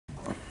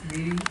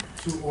meeting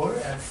to order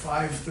at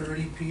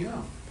 5:30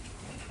 p.m.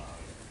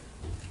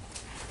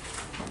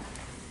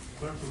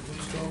 Clerk, will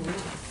please call the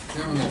roll.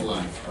 Chairman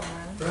LeBlanc.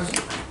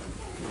 Present.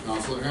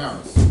 Councillor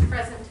Harris.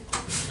 Present.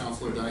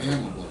 Councillor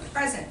Diane LeBlanc.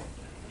 Present.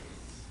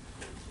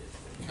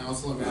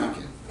 Councillor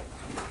Mackin.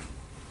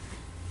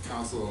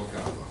 Councillor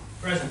LaCava.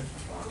 Present.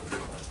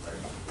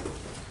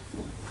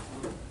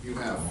 You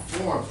have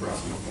 4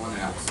 present, 1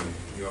 absent.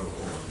 You have a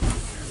quorum.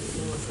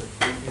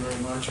 Thank you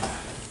very much.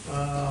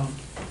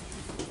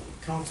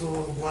 Councillor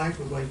LeBlanc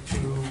would like to.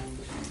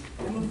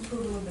 I move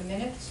approval of the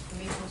minutes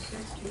from April 6,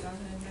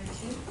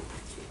 2019.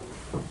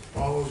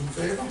 All those in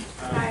favor?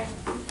 Aye.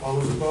 All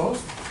those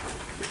opposed? I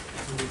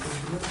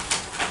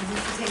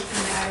move to take the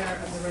matter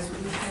of the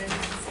resolution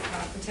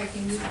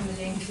protecting youth from the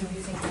dangers of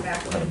using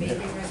tobacco and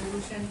vaping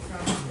resolution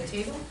from the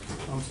table.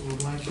 Councillor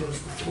LeBlanc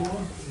has the floor,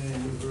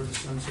 and you've heard the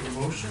sense of the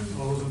motion.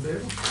 All those in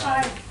favor?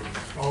 Aye.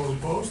 All those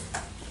opposed?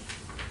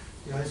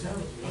 The ayes have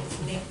it.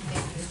 Thank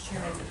you, Mr.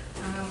 Chairman.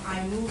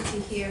 I move to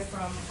hear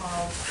from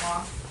all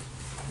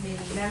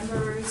off-committee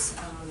members,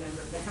 members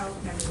of the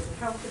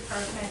health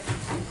department,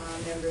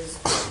 members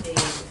of the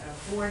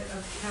Board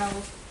of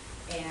Health,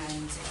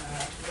 and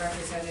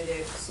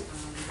representatives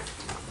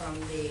from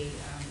the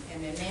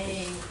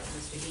MMA,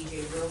 Mr.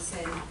 DJ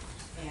Wilson,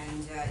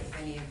 and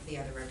any of the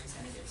other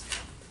representatives.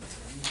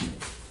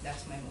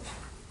 That's my motion.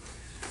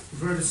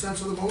 You've heard the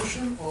sense of the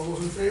motion. All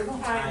those in favor?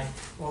 Aye.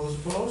 All those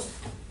opposed?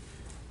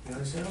 The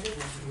ayes have it.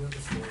 You have the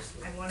floor,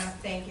 sir. I want to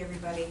thank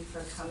everybody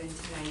for coming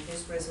tonight.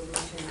 This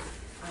resolution,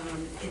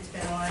 it's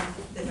been on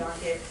the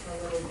docket for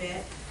a little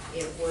bit.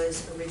 It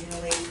was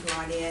originally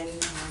brought in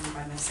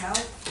by myself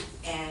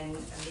and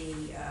the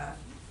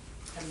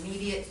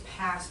immediate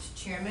past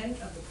chairman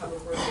of the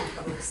Public Works and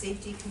Public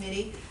Safety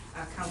Committee,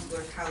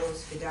 Councillor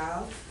Carlos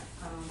Vidal,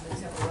 but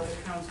several other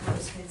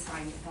councillors had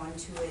signed on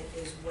to it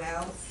as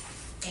well.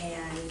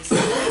 And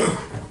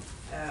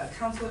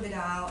Councillor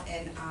Vidal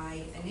and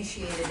I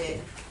initiated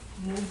it,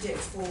 moved it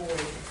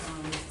forward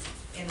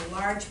in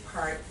large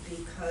part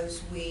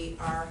because we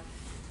are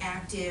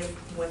active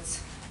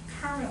what's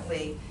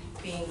currently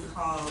being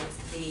called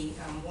the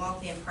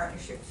Waltham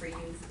Partnership for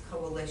Youth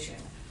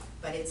Coalition.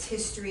 But its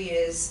history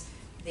is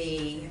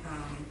the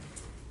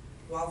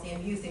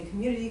Waltham Youth and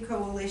Community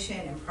Coalition,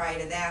 and prior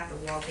to that, the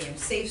Waltham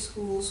Safe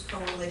Schools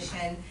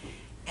Coalition.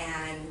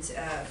 And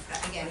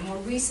again, more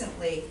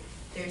recently,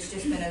 there's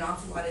just been an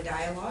awful lot of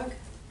dialogue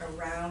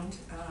around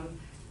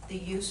the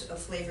use of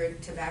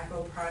flavored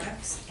tobacco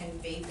products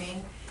and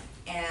vaping.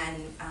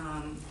 And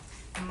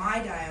my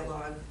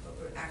dialogue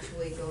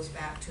actually goes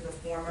back to the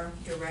former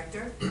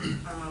director,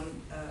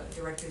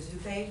 Director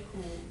Zupe,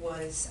 who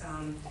was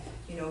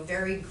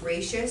very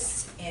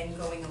gracious and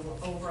going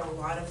over a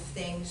lot of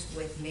things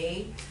with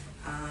me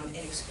and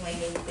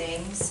explaining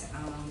things.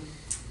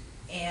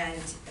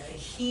 And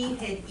he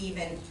had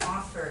even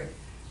offered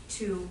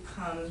to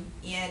come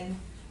in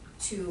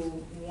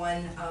to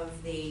one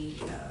of the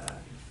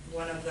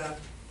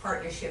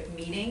partnership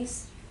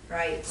meetings,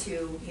 right,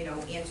 to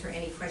answer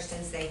any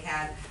questions they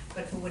had,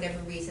 but for whatever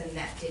reason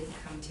that didn't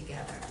come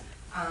together.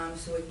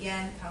 So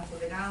again, Councilor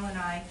Vidal and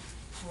I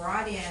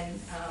brought in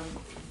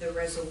the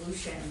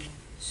resolution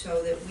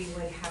so that we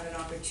would have an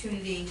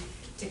opportunity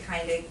to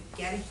kind of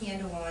get a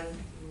handle on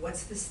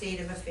what's the state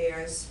of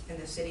affairs in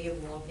the city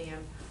of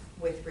Waltham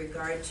with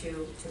regard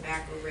to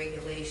tobacco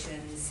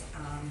regulations,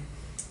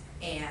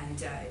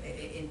 and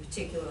in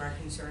particular our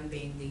concern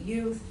being the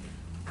youth.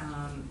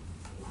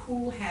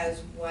 Who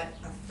has what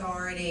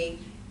authority?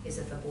 Is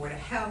it the Board of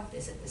Health?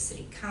 Is it the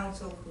City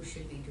Council? Who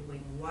should be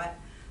doing what?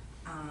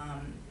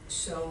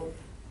 So,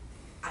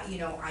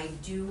 I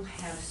do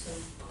have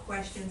some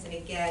questions, and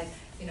again,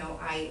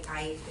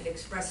 I had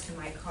expressed to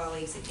my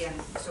colleagues, again,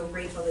 I'm so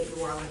grateful that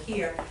you all are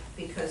here,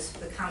 because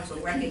the council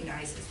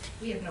recognizes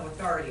we have no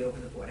authority over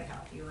the Board of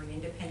Health. You're an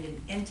independent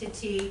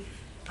entity,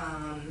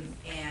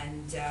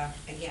 and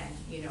again,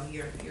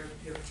 your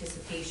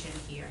participation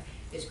here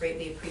is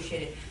greatly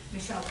appreciated.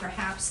 Michelle,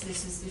 perhaps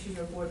this is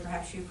your board,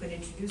 perhaps you could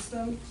introduce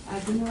them?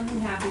 I'd be more than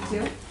happy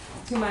to.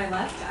 To my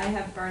left, I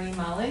have Bernie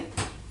Mullin.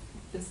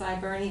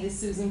 Beside Bernie is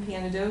Susan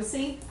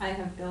Piantedosi. I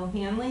have Bill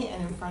Hanley,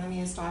 and in front of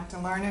me is Dr.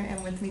 Lerner,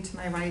 and with me to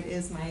my right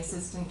is my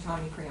assistant,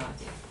 Tommy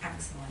Creonte.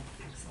 Excellent,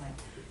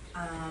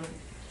 excellent.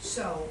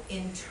 So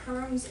in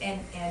terms,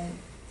 and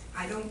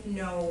I don't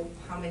know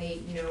how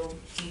many know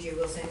DJ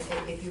Wilson,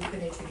 if you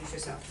could introduce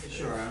yourself to the group.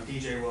 Sure, I'm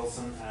DJ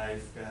Wilson.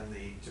 I've been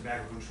the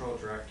Tobacco Control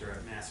Director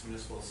at Mass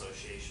Municipal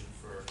Association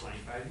for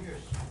 25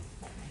 years.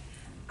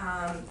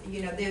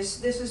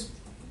 This has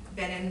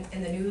been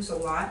in the news a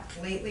lot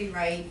lately,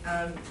 right?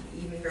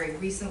 Even very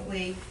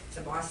recently,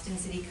 the Boston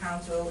City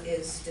Council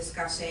is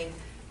discussing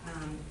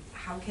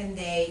how can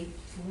they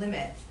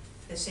limit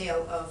the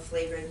sale of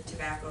flavored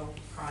tobacco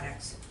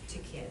products to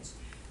kids.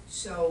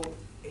 So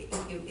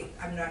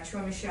I'm not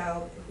sure,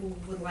 Michelle, who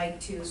would like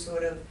to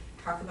sort of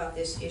talk about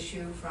this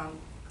issue from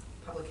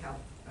Public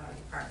Health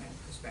Department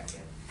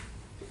perspective.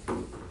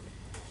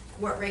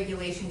 What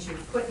regulations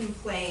you've put in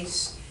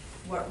place,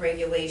 what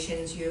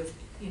regulations you've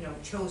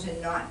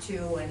chosen not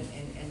to, and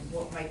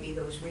what might be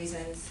those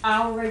reasons?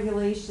 Our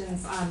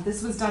regulations,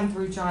 this was done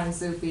through John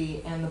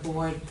Zupi and the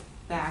board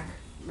back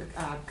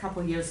a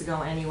couple years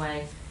ago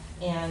anyway.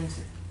 And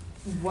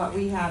what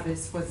we have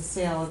is for the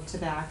sale of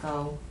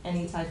tobacco,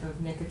 any type of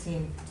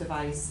nicotine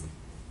device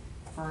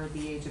for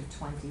the age of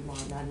 21.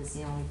 That is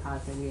the only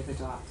part that we have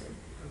adopted.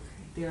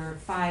 Okay. There are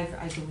five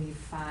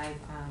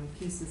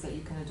pieces that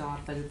you can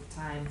adopt, but at the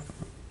time,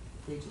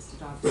 they just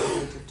adopted the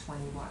age of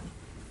 21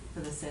 for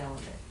the sale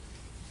of it.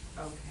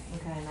 Okay.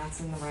 Okay, and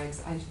that's in the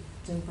regs. I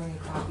didn't bring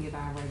a copy of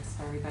our regs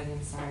for everybody,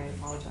 I'm sorry, I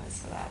apologize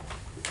for that.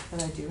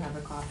 But I do have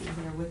a copy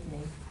here with me.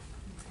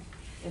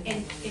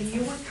 And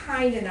you were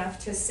kind enough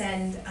to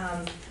send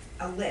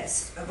a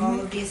list of all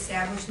of the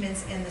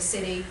establishments in the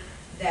city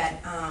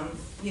that,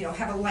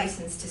 have a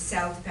license to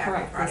sell tobacco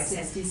Correct, products. the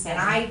 67.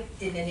 And I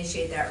didn't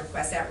initiate that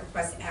request. That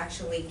request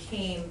actually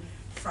came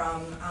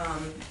from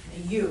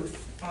the youth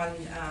on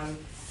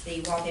the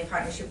Waltham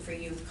Partnership for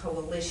Youth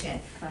Coalition.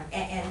 Correct.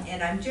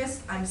 And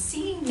I'm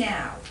seeing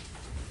now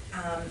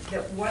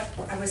that what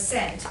I was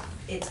sent,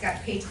 it's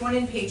got page 1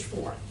 and page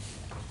 4.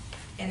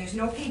 And there's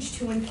no page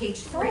 2 and page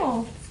 3.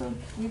 Oh, so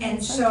you didn't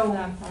And send so me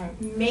that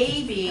part.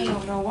 maybe, I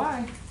don't know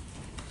why.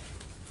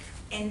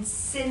 and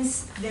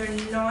since they're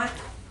not,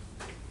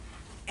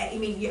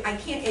 I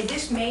can't,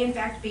 this may in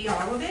fact be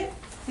all of it.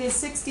 There's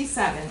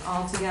 67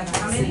 altogether in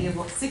How the many? city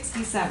of,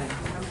 67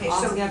 Okay, so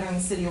altogether in the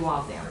city of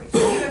Waltham. do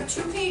you have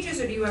 2 pages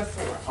or do you have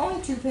 4?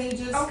 Only 2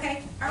 pages.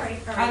 Okay, all right.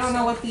 I don't know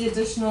so- what the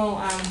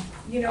additional,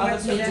 You know other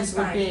what, so that's pages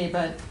would fine. be,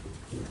 but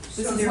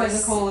this So is there what is-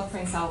 Nicola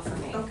prints out for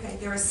me. Okay,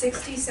 there are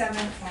 67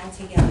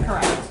 altogether.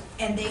 Correct.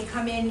 And they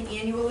come in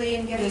annually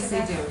and get a Yes,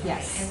 they tobacco? do,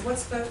 yes. And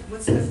what's the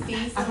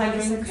fee for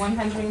license?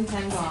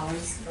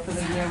 $110 for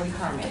the yearly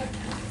permit.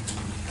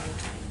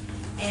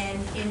 And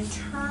in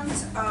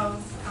terms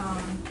of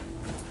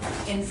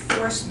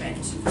enforcement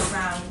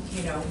around,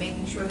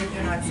 making sure that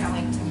they're not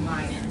selling to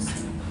minors,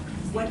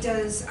 what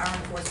does our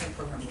enforcement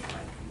program look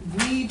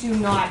like? We do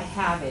not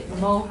have it.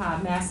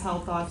 MOHA, Mass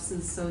Health Officers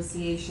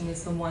Association,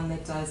 is the one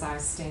that does our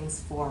stings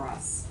for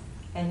us.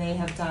 And they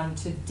have done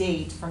to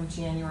date, from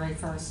January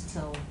 1st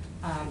till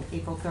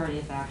April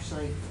 30th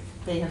actually,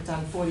 they have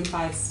done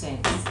 45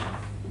 stings.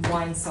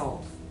 1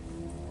 sold.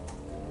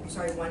 I'm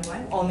sorry, one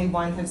what? Only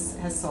 1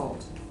 has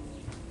sold.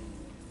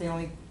 They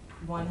only,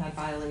 1 had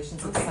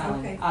violations of Okay, selling.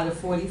 okay. Out of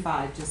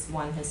 45, just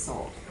 1 has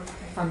sold. Okay,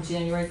 From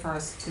January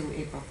 1st to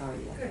April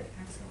 30th. good,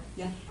 excellent.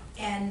 Yeah.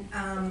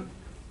 And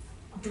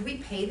do we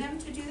pay them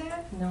to do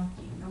that? No.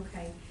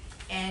 Okay.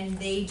 And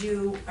they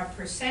do a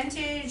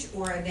percentage,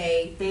 or are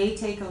they? They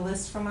take a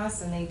list from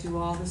us and they do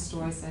all the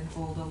stores that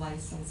hold a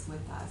license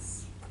with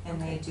us. And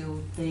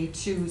they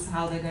choose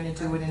how they're gonna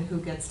do it and who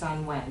gets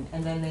done when.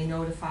 And then they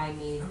notify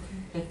me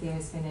if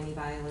there's been any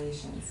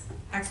violations.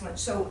 Excellent.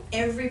 So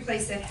every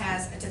place that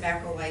has a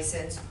tobacco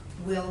license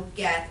will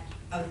get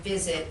a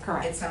visit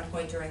Correct. at some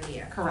point during the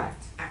year?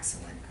 Correct.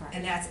 Excellent. Correct.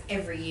 And that's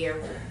every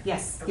year?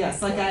 Yes, Okay.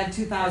 yes, like I have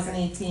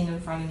 2018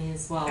 in front of me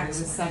as well. There was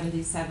Excellent.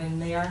 77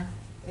 there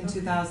in Okay.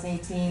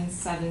 2018,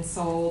 7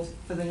 sold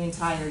for the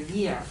entire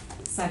year.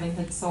 7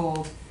 had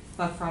sold,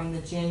 but from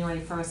the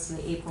January 1st to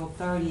the April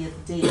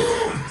 30th date,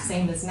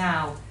 same as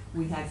now,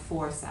 we had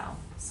 4 sell,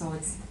 so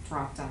it's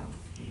dropped down.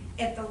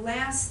 At the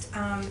last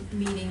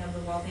meeting of the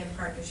Waltham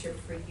Partnership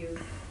for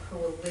Youth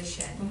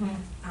Coalition,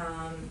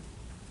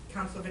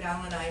 Councillor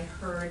Vidal and I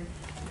heard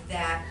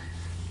that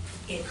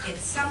at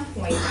some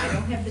point, I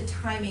don't have the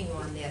timing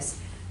on this,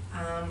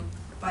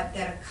 but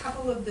that a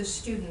couple of the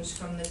students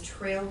from the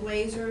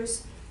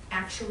Trailblazers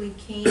actually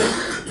came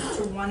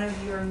to one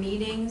of your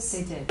meetings.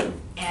 They did.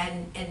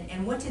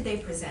 And what did they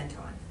present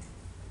on?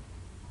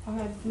 All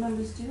right,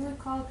 members, do you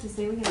recall, because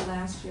they were here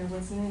last year,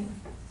 wasn't it?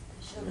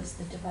 Showed us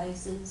the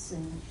devices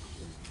and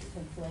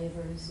different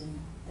flavors, and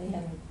they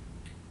had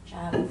a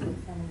chart with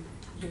different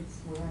kids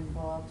who were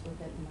involved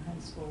with it in the high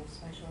school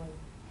especially.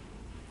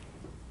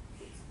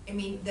 I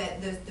mean,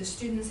 the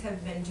students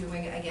have been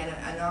doing, again,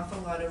 an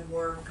awful lot of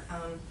work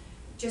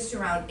just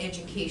around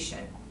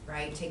education,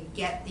 right, to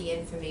get the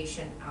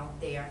information out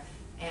there.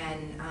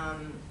 And,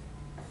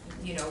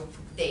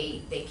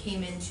 they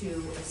came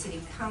into a city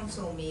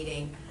council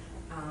meeting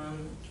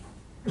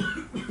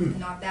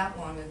not that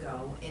long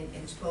ago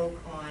and spoke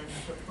on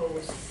a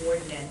proposed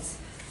ordinance.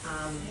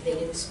 They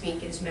didn't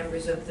speak as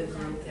members of the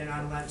group, they're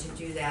not allowed to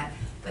do that,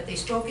 but they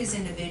spoke as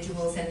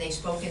individuals and they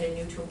spoke in a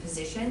neutral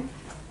position.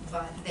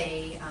 But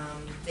they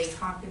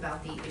talked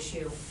about the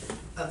issue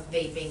of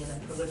vaping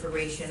and the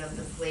proliferation of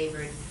the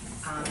flavored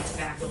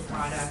tobacco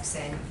products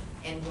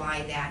and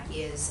why that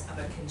is of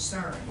a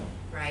concern,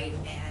 right?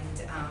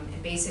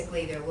 And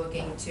basically they're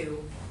looking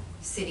to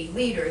city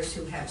leaders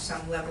who have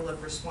some level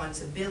of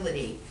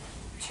responsibility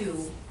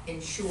to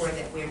ensure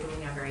that we're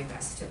doing our very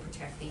best to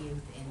protect the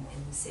youth in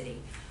the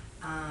city.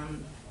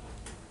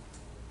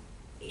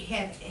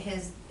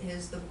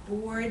 Has the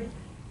board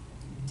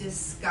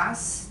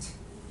discussed,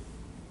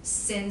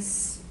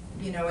 since,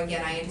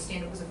 again, I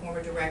understand it was a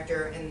former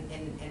director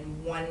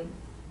and one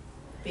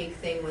big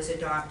thing was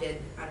adopted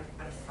out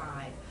of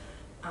 5,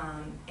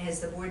 Has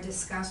the board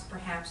discussed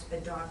perhaps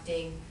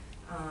adopting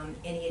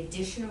any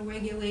additional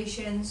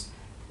regulations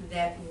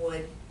that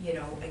would, you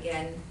know,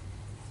 again,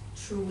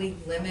 truly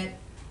limit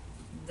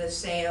the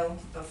sale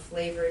of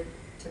flavored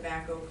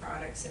tobacco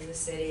products in the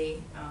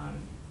city?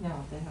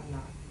 No, they have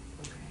not.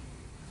 Okay.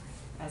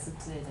 As of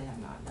today, they have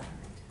not, no.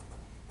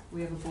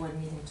 We have a board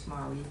meeting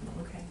tomorrow evening.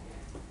 Okay,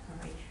 all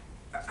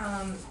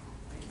right.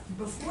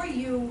 Before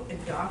you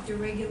adopt a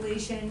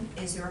regulation,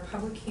 is there a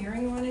public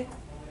hearing on it?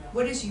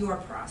 What is your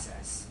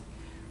process?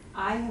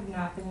 I have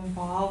not been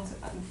involved,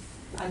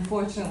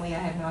 unfortunately, I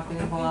have not been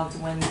involved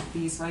when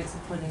these rights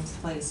were put into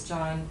place.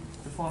 John,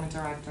 the former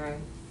director,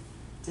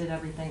 did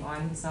everything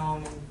on his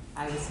own, and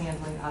I was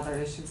handling other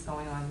issues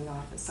going on in the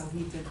office, so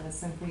he did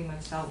this and pretty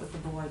much dealt with the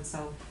board,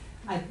 so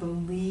I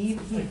believe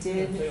he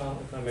did.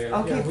 If I may,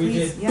 Okay, yeah, we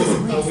please, did, yes,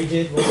 please. we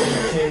did, when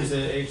we changed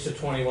the age to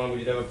 21, we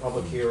did have a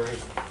public hearing.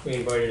 We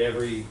invited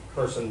every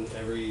person,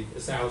 every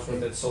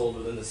establishment that sold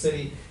within the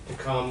city to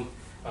come,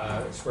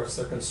 express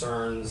their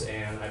concerns,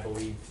 and I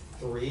believe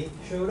 3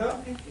 showed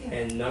up. Okay, yeah.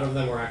 And none of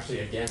them were actually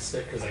against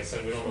it, because they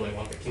said, we don't really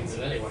want the kids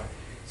in anyway.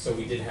 So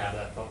we did have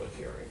that public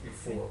hearing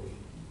before we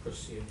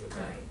proceeded with that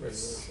Right.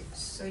 resolution.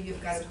 So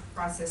you've got a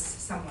process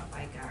somewhat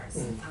like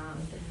ours.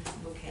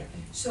 Okay,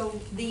 so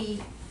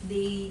the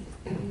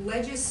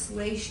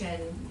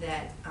legislation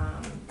that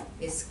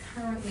is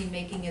currently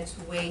making its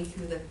way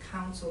through the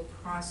council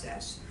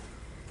process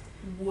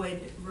would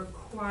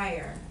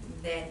require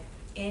that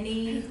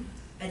any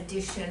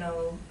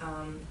additional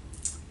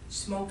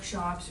smoke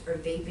shops or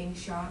vaping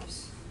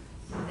shops,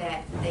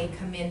 that they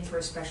come in for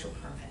a special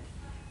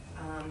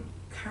permit.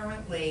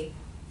 Currently,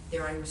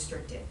 they're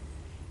unrestricted.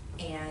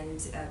 And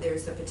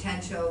there's the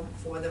potential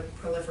for the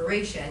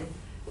proliferation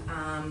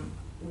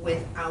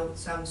without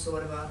some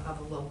sort of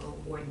a local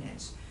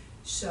ordinance.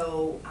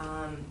 So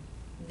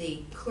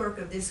the clerk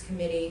of this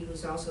committee,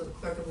 who's also the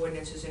clerk of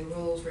ordinances and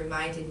rules,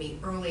 reminded me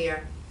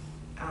earlier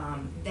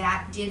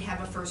that did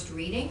have a first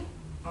reading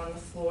on the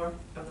floor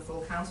of the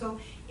full council.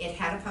 It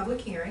had a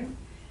public hearing.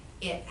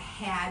 It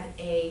had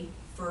a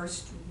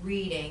first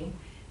reading.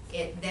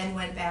 It then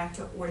went back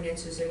to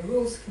ordinances and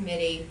rules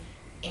committee,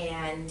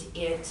 and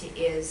it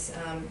is,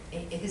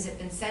 has it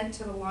been sent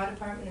to the law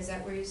department? Is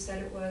that where you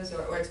said it was,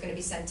 or it's gonna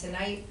be sent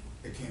tonight?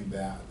 It came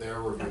back,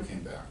 their review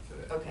came back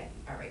today. Okay,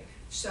 all right.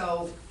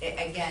 So,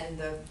 again,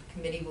 the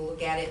committee will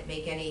look at it,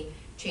 make any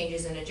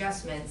changes and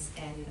adjustments,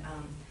 and,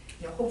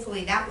 you know,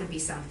 hopefully that would be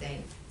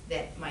something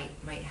that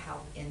might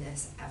help in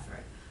this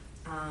effort.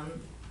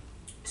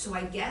 So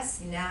I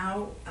guess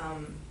now,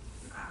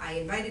 I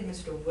invited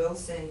Mr.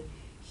 Wilson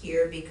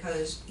here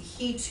because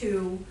he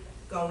too,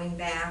 going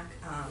back,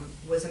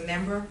 was a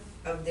member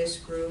of this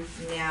group.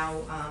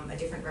 Now a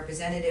different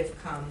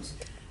representative comes.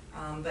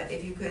 But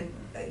if you could,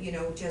 you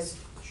know, just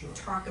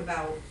talk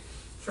about,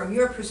 from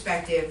your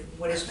perspective,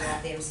 what is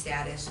Waltham's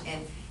status,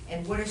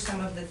 and what are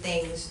some of the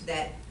things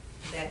that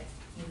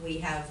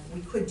we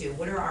could do?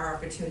 What are our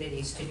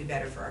opportunities to do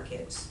better for our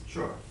kids?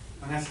 Sure.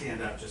 I'm gonna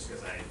stand up just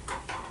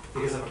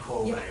because of a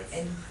cold, Yeah, I have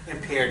and-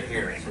 impaired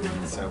hearing,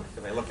 so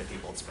if I look at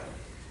people, it's better.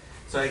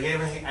 So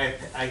I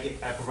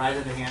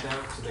provided a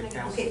handout to the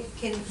council. Okay,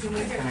 can Can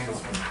I go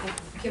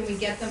first? can we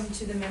get them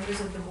to the members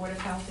of the Board of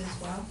Health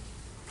as well?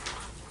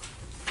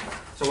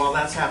 So while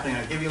that's happening,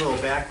 I'll give you a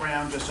little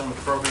background just on the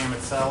program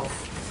itself.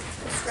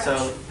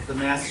 So the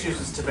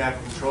Massachusetts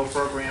Tobacco Control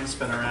Program's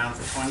been around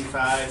for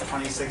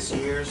 26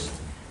 years,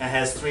 and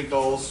has 3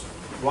 goals.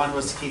 One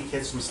was to keep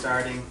kids from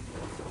starting.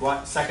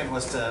 Second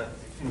was to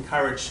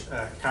encourage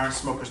current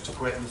smokers to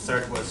quit, and the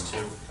third was to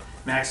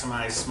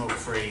maximize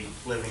smoke-free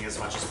living as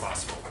much as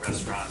possible,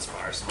 restaurants,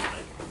 bars, and the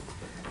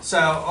like.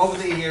 So over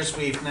the years,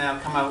 we've now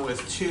come out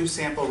with 2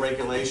 sample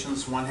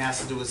regulations. One has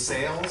to do with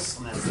sales,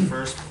 and that's the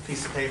first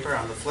piece of paper.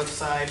 On the flip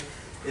side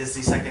is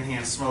the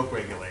secondhand smoke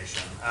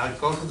regulation. I'll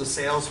go through the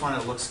sales one.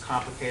 It looks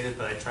complicated,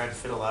 but I tried to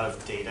fit a lot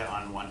of data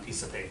on one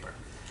piece of paper.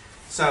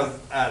 So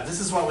this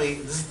is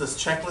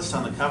this checklist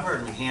on the cover,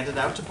 and we hand it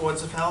out to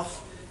boards of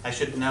health. I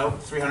should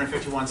note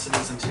 351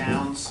 cities and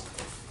towns.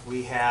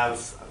 We have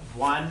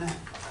 1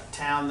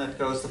 town that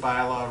goes the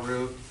bylaw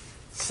route,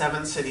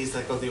 7 cities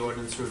that go the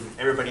ordinance route, and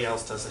everybody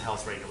else does the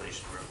health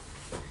regulation route.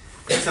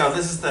 So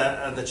this is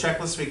the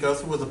checklist we go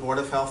through with the Board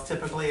of Health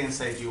typically, and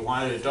say, do you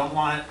want it or don't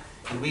want it?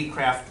 And we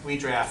draft the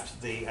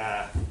draft.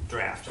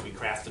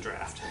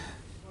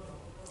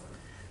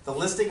 The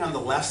listing on the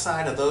left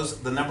side are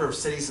the number of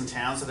cities and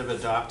towns that have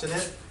adopted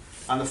it.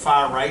 On the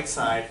far right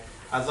side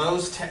are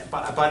those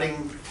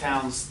abutting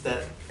towns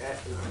that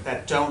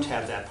don't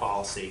have that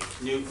policy: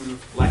 Newton,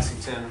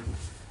 Lexington,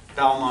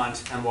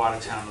 Belmont, and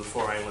Watertown, the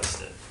 4 I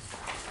listed.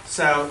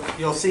 So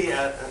you'll see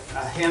a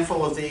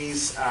handful of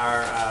these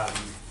are,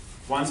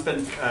 one's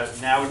been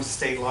now into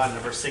state law,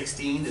 number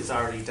 16 is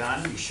already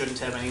done. You shouldn't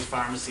have any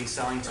pharmacy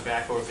selling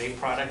tobacco or vape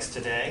products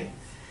today.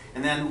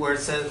 And then where it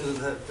says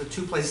the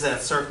 2 places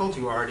that circled,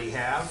 you already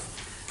have.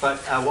 But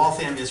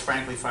Waltham is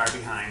frankly far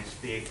behind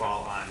the 8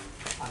 ball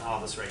on all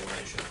this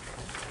regulation.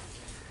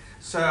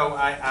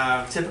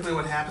 So typically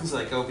what happens is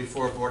I go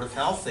before Board of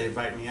Health, they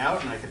invite me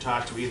out, and I can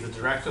talk to either the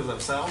director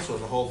themselves or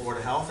the whole Board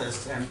of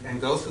Health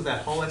and go through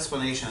that whole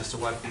explanation as to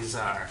what these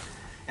are.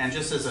 And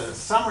just as a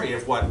summary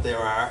of what there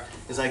are,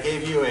 is I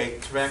gave you a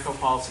tobacco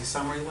policy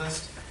summary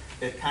list.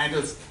 It kind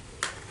of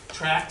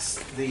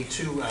tracks the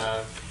two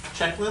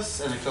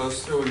checklists, and it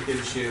goes through and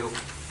gives you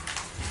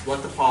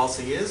what the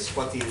policy is,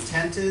 what the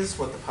intent is,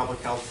 what the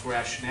public health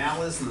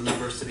rationale is, and the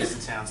number of cities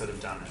and towns that have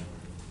done it.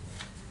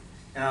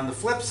 And on the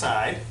flip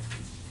side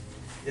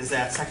is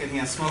that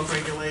secondhand smoke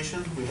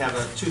regulation. We have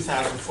a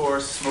 2004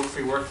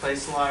 smoke-free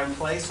workplace law in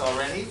place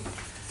already,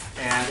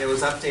 and it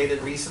was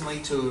updated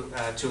recently to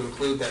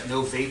include that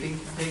no vaping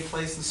can take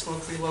place in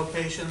smoke-free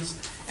locations,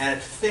 and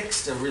it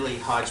fixed a really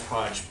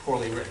hodgepodge,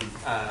 poorly written,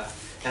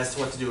 as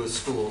to what to do with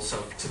schools.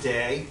 So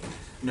today,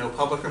 no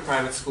public or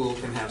private school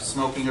can have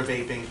smoking or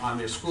vaping on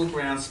their school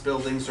grounds,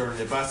 buildings, or in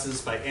their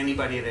buses by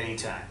anybody at any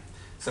time.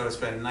 So it's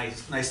been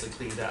nicely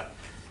cleaned up.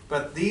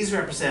 But these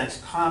represent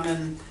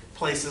common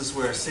places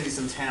where cities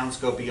and towns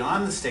go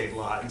beyond the state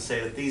law and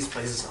say that these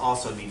places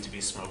also need to be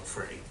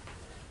smoke-free.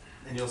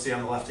 And you'll see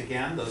on the left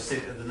again,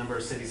 the number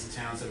of cities and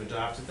towns have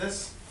adopted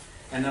this.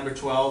 And number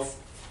 12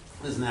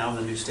 is now in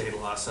the new state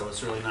law, so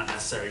it's really not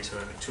necessary to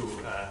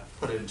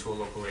put it into a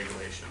local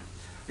regulation.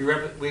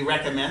 We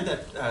recommend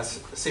that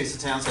cities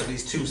and towns have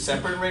these two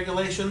separate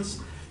regulations.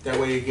 That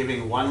way you're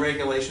giving one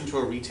regulation to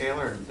a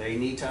retailer, and they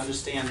need to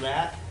understand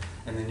that.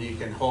 And then you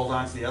can hold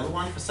on to the other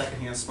one for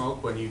secondhand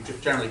smoke when you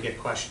generally get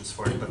questions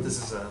for it. But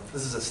this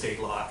is a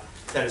state law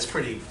that is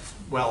pretty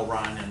well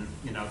run and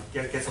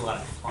gets a lot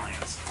of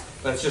compliance.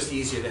 But it's just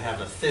easier to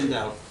have a thinned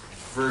out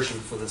version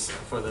for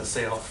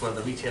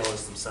the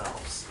retailers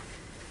themselves.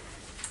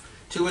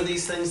 Two of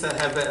these things that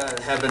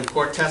have been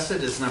court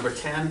tested is number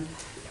 10,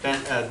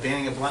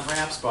 banning of blunt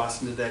wraps.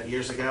 Boston did that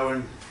years ago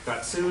and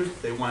got sued.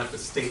 They won at the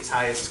state's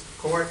highest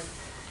court.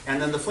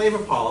 And then the flavor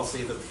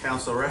policy that the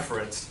council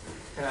referenced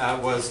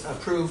was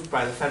approved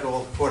by the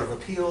Federal Court of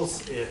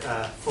Appeals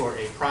for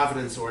a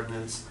Providence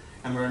ordinance,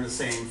 and we're in the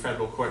same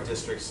federal court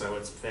district, so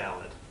it's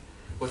valid.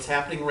 What's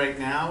happening right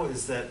now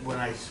is that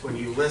when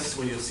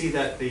you see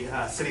that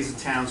the cities and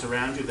towns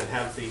around you that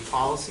have the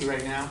policy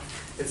right now,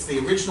 it's the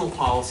original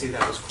policy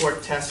that was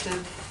court tested.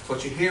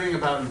 What you're hearing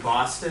about in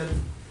Boston,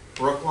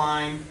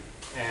 Brookline,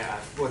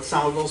 what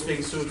Somerville's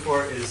being sued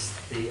for is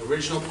the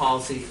original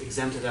policy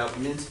exempted out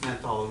mint,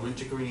 menthol, and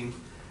wintergreen,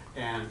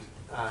 and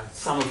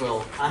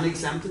Somerville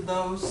unexempted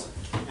those,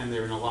 and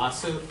they're in a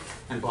lawsuit,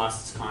 and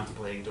Boston's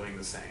contemplating doing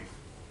the same.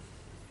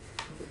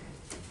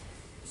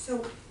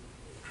 So,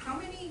 how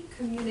many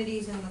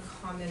communities in the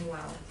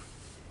Commonwealth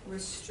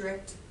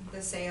restrict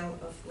the sale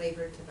of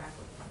flavored tobacco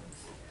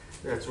products?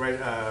 That's right,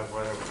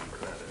 whatever number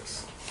that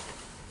is.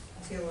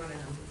 I see a lot of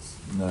numbers.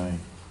 9.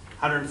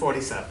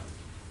 147.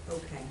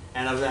 Okay,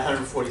 And of that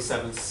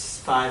 147,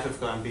 5 have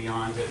gone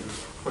beyond it and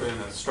put in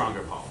a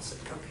stronger policy.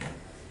 okay.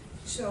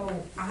 So,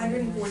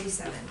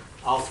 147.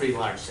 All 3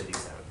 large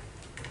cities have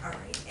it. All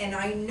right, and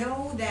I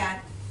know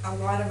that a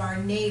lot of our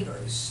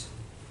neighbors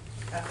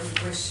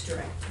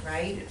restrict,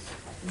 right?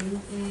 Yes.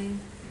 Newton,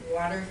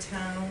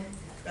 Watertown,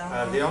 The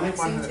Belmont, only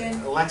one,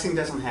 Lexington. Lexington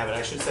doesn't have it.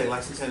 I should say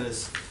Lexington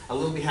is a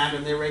little behind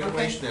in their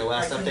regulation. Okay. Their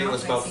last Right, update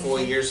was about 4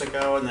 Lexington. years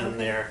ago, and then Okay.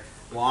 their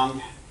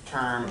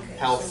long-term Okay,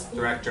 health so-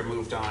 director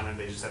moved on, and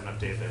they just haven't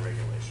updated their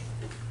regulation.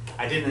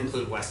 I didn't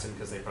include Weston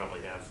because they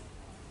probably have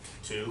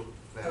 2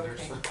 vendors.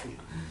 Okay.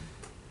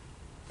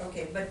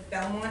 Okay, but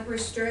Belmont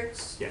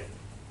restricts, Yeah,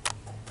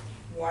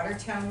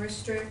 Watertown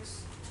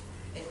restricts,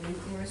 and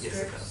Newton yes, it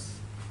restricts? does.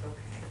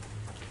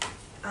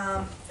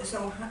 Okay.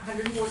 So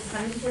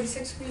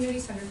 146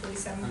 communities,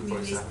 147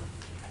 communities? 147.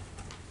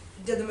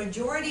 Do the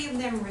majority of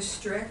them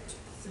restrict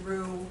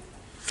through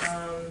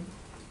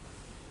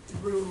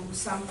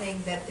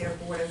something that their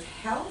Board of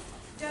Health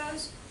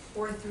does,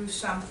 or through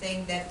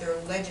something that their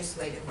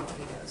legislative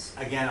body does?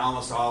 Again,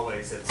 almost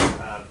always it's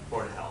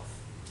Board of Health.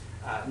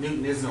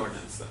 Newton is an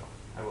ordinance, though,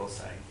 I will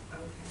say.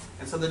 Okay.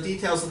 And so the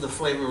details of the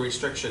flavor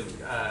restriction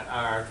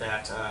are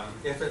that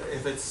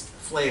if it's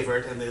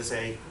flavored and there's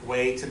a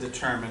way to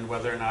determine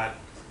whether or not,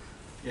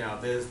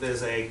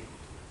 there's a,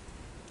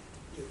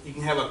 you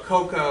can have a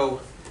cocoa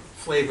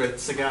flavored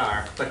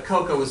cigar, but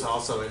cocoa is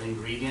also an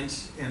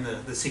ingredient in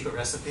the secret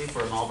recipe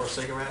for a Marlboro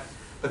cigarette.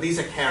 But these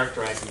are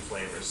characterizing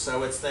flavors.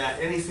 So it's that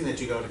anything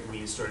that you go to a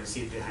convenience store and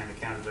see behind the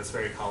counter that's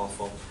very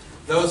colorful,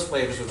 those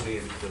flavors would be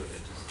included.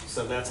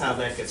 So that's how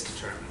that gets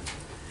determined.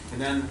 And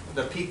then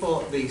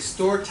the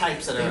store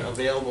types that are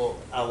available,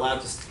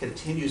 allowed to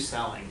continue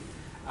selling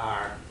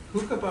are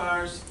hookah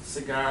bars,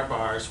 cigar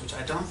bars, which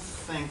I don't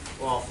think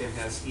Waltham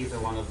has either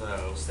one of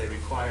those. They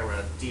require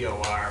a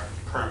DOR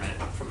permit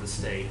from the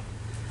state.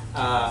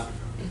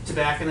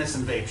 Tobacconists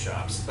and vape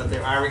shops, but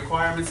there are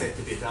requirements. They have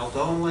to be adult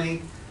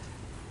only.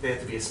 They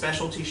have to be a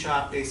specialty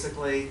shop,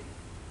 basically.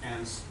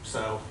 And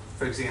so,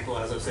 for example,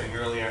 as I was saying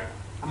earlier,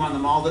 I'm on the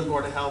Mullin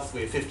Board of Health.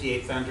 We have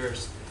 58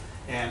 vendors,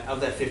 and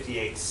of that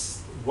 58,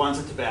 one's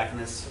a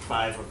tobacconist,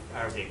 5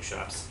 are vape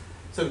shops.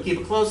 So we keep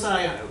a close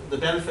eye on, the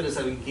benefit is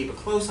that we can keep a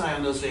close eye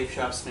on those vape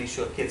shops, make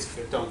sure kids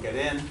don't get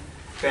in,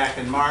 back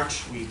in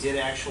March, we did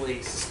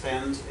actually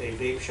suspend a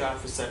vape shop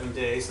for 7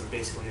 days, and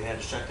basically they had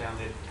to shut down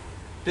their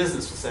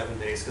business for 7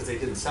 days because they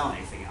didn't sell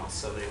anything else,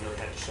 so they really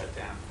had to shut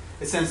down.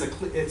 It sent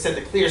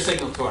a clear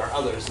signal to our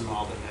others in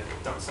Malden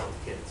that don't sell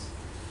to kids.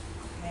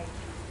 Okay.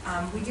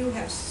 We do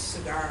have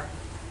cigar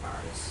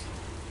bars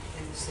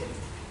in the city.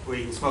 Where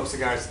you can smoke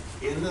cigars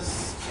in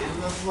this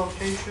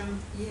location.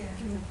 Yeah.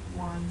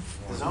 One.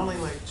 There's only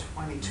like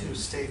 22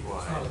 It's not a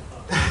statewide.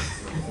 pub.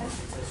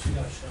 It's a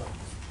cigar shop.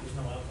 There's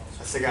no alcohol.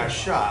 A cigar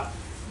shop,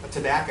 a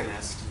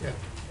tobacconist.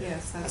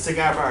 Yes, A that's.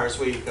 cigar bar is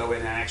where you go in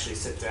and actually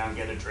sit down,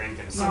 get a drink,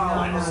 and No, sit no,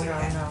 light no, a no,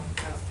 cigar. no.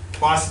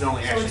 Boston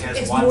only So actually it's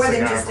has one more cigar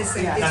than just a bar.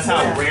 cigar. That's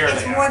how rare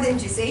It's they more are. than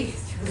just,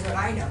 is what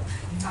I know.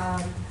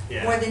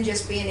 Yeah. More than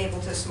just being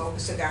able to smoke a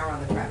cigar on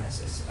the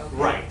premises, okay?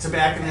 Right,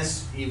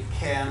 tobacconists, you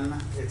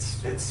can,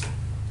 it's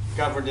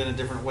governed in a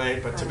different way,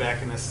 but Right.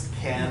 tobacconists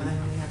can.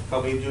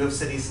 But we do have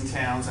cities and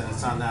towns, and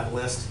it's on that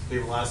list. We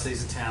have a lot of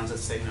cities and towns that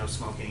say no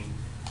smoking,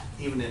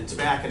 even in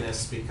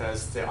tobacconists,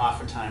 because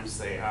oftentimes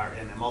they are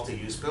in a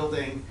multi-use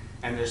building,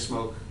 and their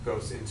smoke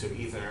goes into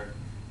either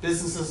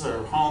businesses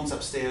or homes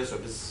upstairs or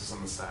businesses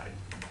on the side.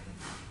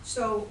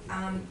 So,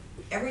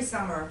 every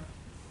summer,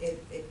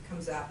 it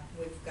comes up,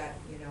 we've got,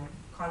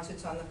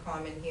 concerts on the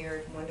Common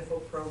here, wonderful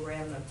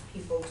program, the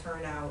people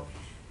turn out,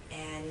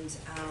 and,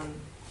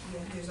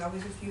 there's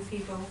always a few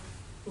people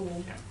who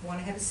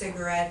wanna have a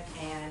cigarette,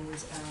 and,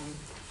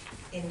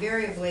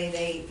 invariably,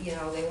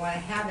 they wanna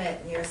have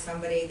it near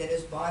somebody that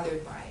is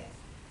bothered by it.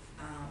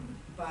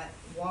 But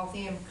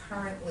Waltham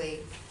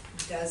currently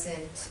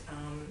doesn't,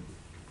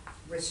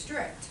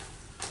 restrict,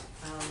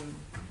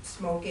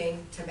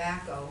 smoking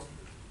tobacco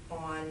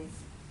on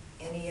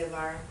any of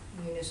our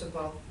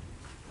municipal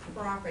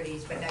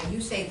properties, but now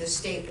you say the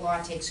state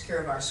law takes care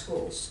of our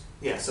schools.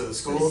 Yeah, so the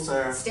schools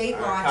are State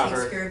are law takes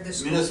covered. care of the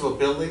schools. Municipal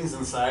buildings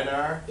inside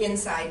are,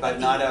 Inside, But but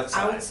not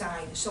outside.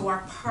 outside, so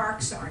our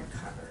parks aren't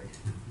covered.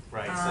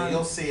 right, so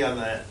you'll see on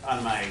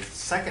my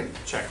second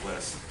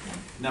checklist,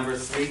 number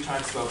 3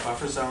 talks about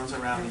buffer zones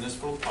around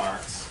municipal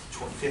parks,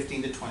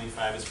 15 to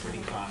 25 is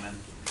pretty common.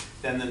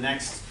 Then the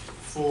next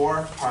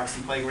 4, parks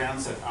and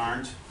playgrounds that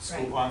aren't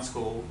on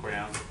school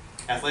grounds,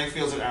 athletic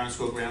fields that aren't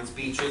school grounds,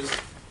 beaches.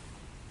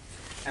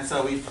 And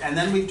so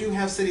then we do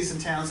have cities and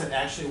towns that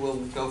actually will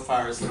go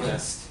far as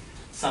list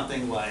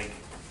something like,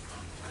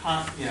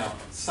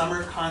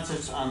 summer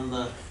concerts on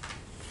the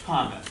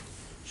Common.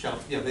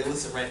 They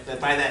list it right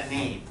by that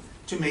name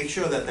to make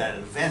sure that that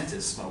event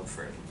is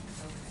smoke-free.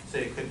 So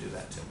you could do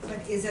that too.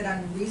 But is it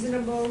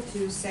unreasonable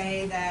to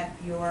say that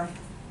your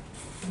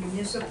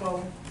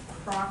municipal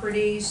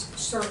properties,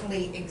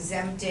 certainly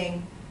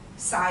exempting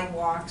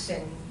sidewalks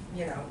and,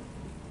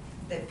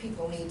 that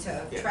people need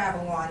to Yeah.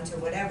 travel on to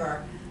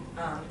whatever,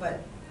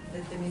 but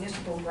the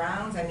municipal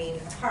grounds,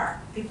 a park,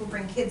 people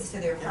bring kids to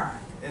their park.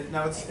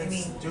 No, it's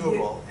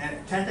doable.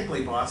 And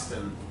technically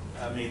Boston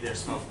made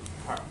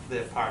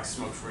their parks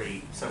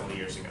smoke-free several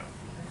years ago.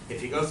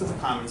 If you go through the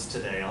Commons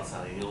today, I'll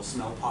tell you, you'll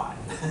smell pot,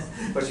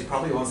 but you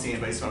probably won't see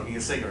anybody smoking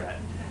a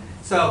cigarette.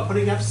 So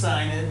putting up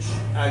signage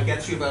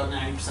gets you about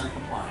 90%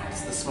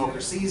 compliance. The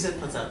smoker sees it,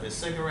 puts out their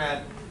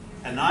cigarette.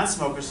 A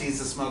non-smoker sees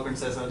the smoker and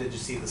says, "Oh, did you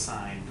see the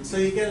sign?" And so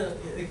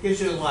it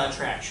gives you a lot of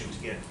traction to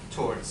get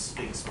towards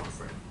being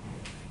smoke-free.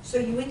 So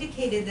you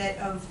indicated that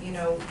of,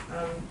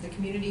 the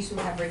communities who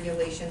have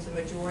regulations, the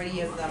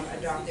majority of them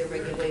adopt their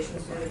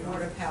regulations through the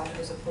Board of Health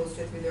as opposed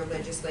to through their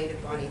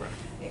legislative body.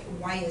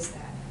 Why is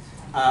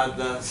that?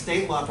 The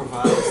state law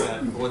provides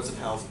that boards of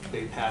health,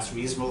 they pass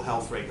reasonable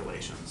health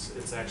regulations.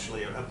 It's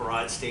actually a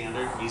broad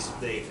standard.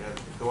 The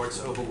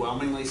courts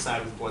overwhelmingly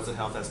side with boards of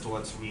health as to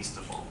what's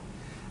reasonable.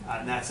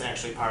 And that's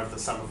actually part of the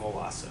Somerville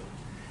lawsuit.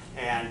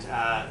 And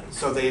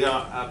so they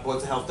don't,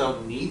 boards of health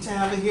don't need to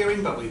have a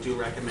hearing, but we do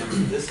recommend for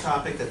this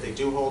topic that they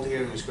do hold a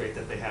hearing. It was great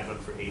that they had one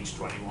for age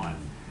 21.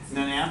 And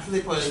then after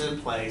they put it in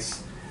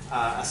place,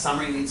 a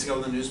summary needs to go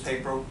in the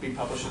newspaper, be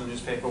published in the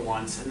newspaper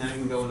once, and then it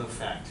can go into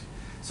effect.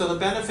 So the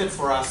benefit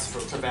for us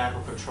for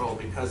tobacco control,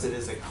 because it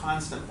is a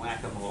constant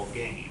whack-a-mole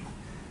game,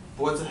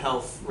 boards of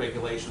health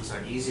regulations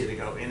are easy to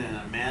go in and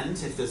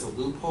amend if there's a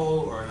loophole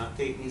or an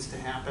update needs to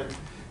happen.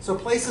 So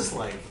places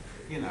like,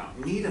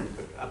 Needham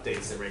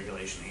updates their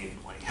regulation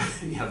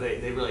annually.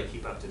 They really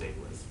keep up to date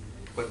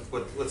with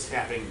what's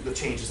happening, the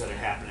changes that are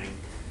happening,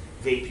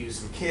 vape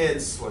use in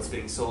kids, what's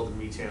being sold in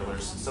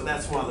retailers. So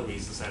that's one of the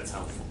reasons that's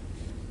helpful.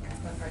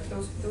 All right,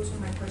 those are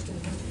my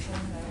questions, Mr.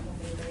 Chairman. I don't know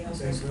if anybody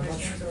else has Thank you very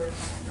much. questions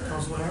or.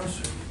 Councillor Harris?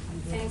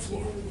 Thank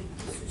you,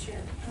 Mr.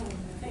 Chair.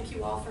 Thank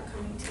you all for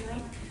coming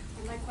tonight.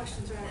 My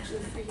questions are actually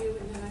for you,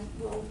 and then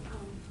I will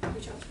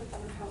reach out to the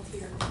Board of Health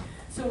here.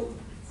 So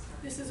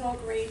this is all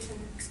great and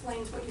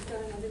explains what you've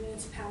done in other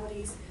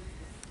municipalities.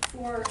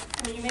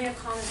 You made a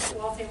comment that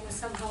Waltham was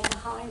somehow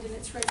behind in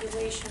its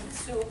regulations.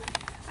 So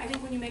I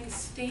think when you make a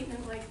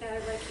statement like that,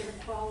 I'd like you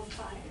to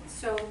qualify it.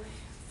 So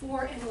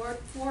for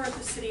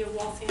the city of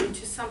Waltham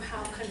to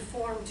somehow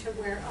conform to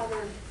where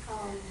other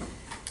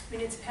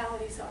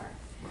municipalities are,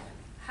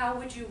 how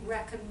would you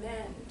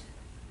recommend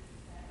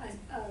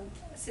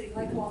a city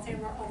like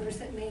Waltham or others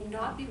that may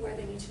not be where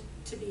they need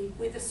to be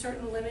with a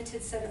certain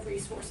limited set of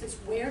resources,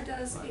 where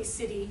does a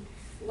city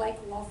like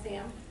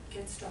Waltham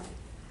get started?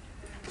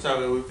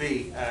 So it would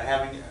be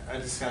having a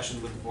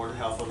discussion with the Board of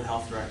Health or the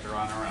Health Director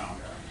on our own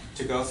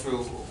to go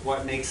through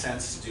what makes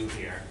sense to do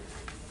here.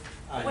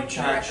 What do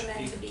you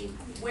recommend to be,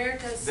 where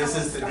does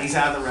someone start? These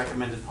are the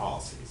recommended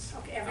policies.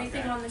 Okay,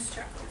 everything on this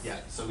checklist? Yeah,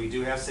 so we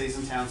do have cities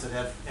and towns that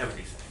have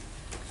everything.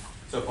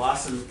 So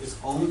Boston is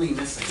only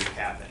missing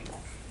capping.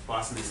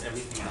 Boston is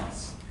everything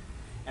else.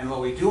 And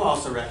what we do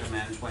also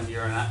recommend when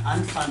you're an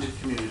unfunded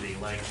community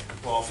like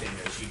Waltham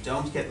is, you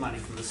don't get money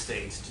from the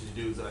state to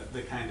do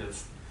the kind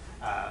of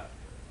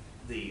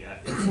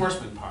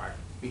enforcement part.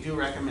 We do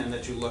recommend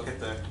that you look at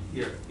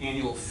your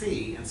annual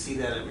fee and see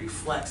that it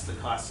reflects the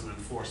cost of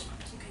enforcement.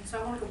 Okay, so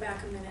I want to go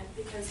back a minute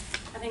because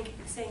I think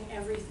saying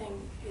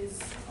everything is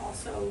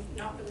also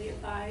not really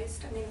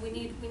advised. I mean, we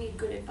need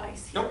good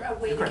advice here, Nope, a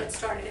way to correct. get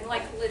started, and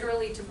like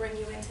literally to bring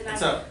you in tonight.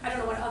 So- I don't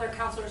know what other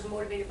counselors are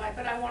motivated by,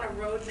 but I want a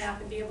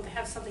roadmap and be able to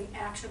have something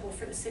actionable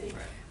for the city.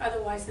 Right.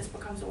 Otherwise, this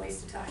becomes a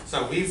waste of time. So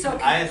So let me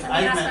ask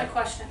my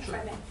question, if I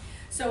Sure. may.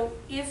 So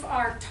if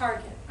our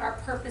target, our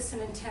purpose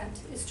and intent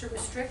is to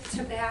restrict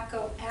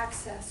tobacco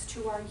access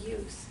to our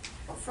youth,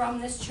 from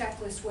this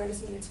checklist, where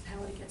does the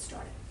municipality get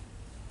started?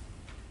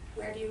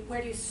 Where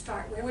do you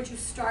start? Where would you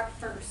start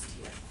first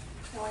here,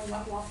 knowing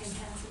what Waltham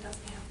has and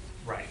doesn't have?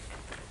 Right.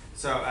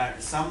 So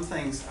some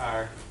things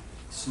are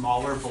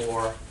smaller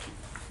bore,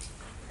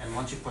 and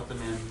once you put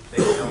them in,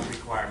 they don't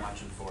require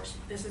much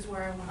enforcement. This is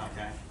where I want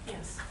to. Okay.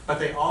 Yes, But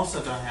they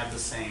also don't have the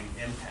same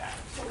impact.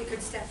 so we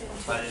could step into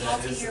But that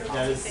multi-year, is the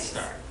multi-phase.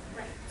 start.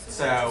 Right.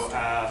 So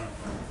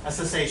a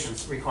cessation,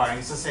 requiring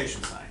a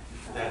cessation sign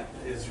that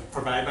is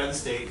provided by the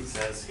state and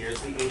says, here's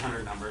the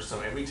 800 number, so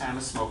every time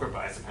a smoker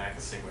buys a pack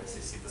of cigarettes,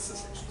 they see the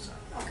cessation sign.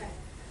 Okay.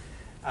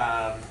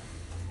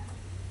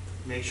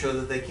 Make sure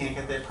that they can't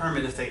get their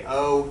permit if they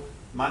owe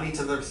money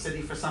to the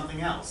city for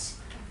something else.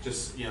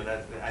 Just,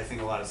 that I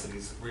think a lot of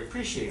cities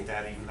appreciate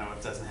that, even though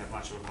it doesn't have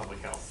much of a public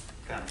health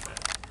benefit.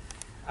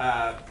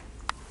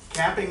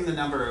 Capping the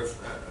number of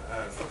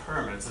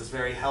permits is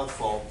very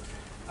helpful.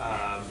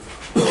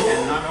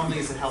 And not only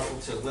is it helpful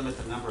to limit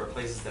the number of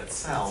places that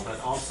sell,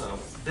 but also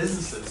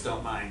businesses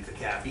don't mind the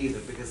cap either,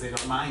 because they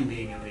don't mind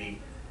being in the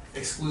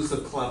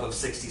exclusive club of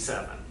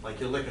 67, like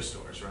your liquor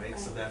stores, right?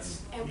 So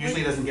that's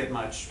usually doesn't get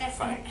much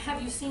fight.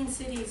 Have you seen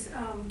cities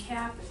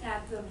cap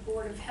at the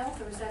Board of Health,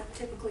 or is that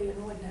typically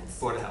an ordinance?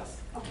 Board of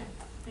Health. Okay,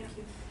 thank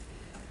you.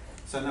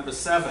 So number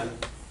 7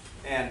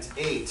 and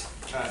 8.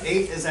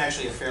 8 is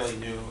actually a fairly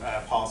new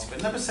policy,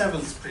 but number 7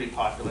 is pretty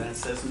popular, and it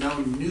says no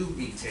new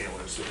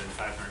retailers within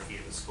 500 feet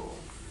of the school.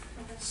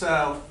 Okay.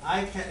 So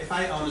if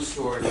I own a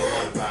store and you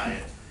want to buy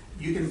it,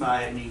 you can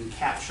buy it and you can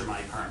capture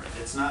my permit.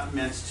 It's not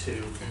meant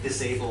to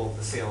disable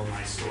the sale of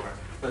my store,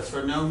 but it's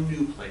for no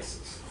new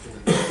places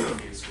within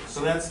 500 feet of the school.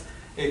 So that's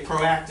a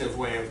proactive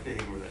way of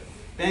dealing with it.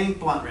 Banning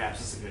blunt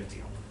wraps is a good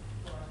deal.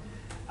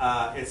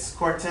 It's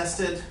court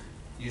tested.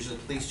 Usually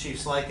police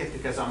chiefs like it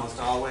because almost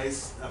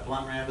always a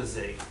blunt wrap is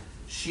a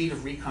sheet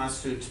of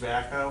reconstituted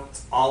tobacco.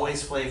 It's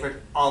always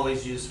flavored,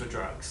 always used for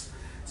drugs.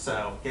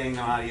 So getting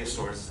them out of your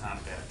stores is not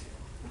a bad deal.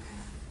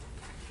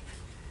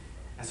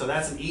 And so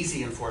that's an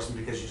easy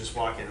enforcement because you just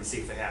walk in and see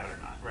if they have it or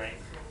not, right?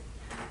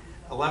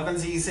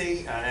 11's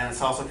easy, and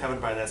it's also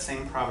covered by that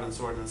same Providence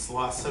ordinance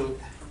lawsuit.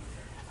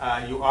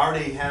 You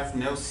already have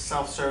no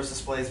self-service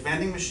displays.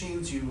 Vending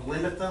machines, you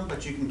limit them,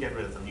 but you can get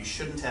rid of them. You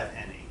shouldn't have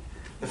any.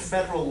 The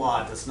federal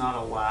law does not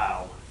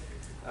allow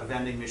a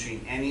vending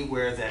machine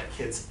anywhere that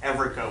kids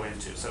ever go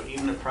into. So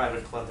even a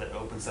private club that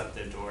opens up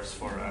their doors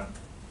for a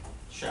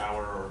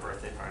shower or a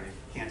birthday party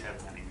can't have a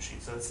vending machine.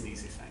 So that's an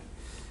easy thing.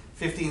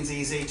 15's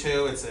easy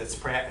too. It's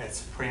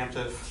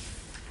preemptive.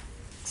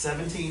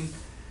 17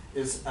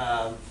 is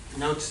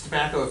no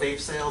tobacco or vape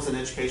sales in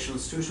educational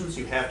institutions.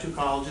 You have 2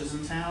 colleges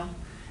in town,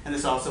 and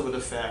this also would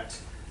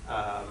affect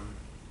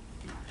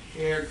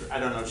hair. I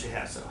don't know what you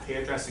have, so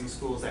hairdressing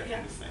schools, that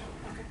kind of thing.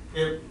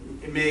 Okay.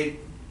 It may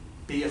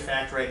be a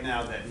fact right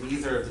now that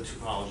neither of the 2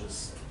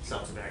 colleges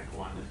sell tobacco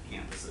on the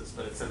campuses,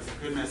 but it sends a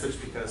good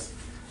message because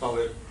while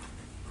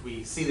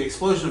we see the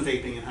explosion of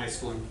vaping in high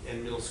school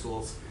and middle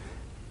schools,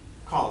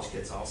 college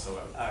kids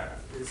also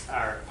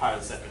are part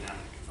of this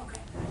epidemic. Okay.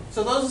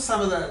 So those are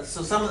some of the,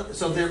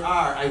 so there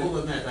are, I will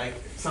admit, like,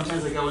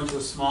 sometimes I go into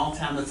a small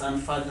town that's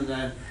unfunded and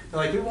then they're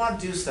like, we want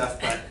to do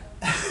stuff, but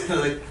they're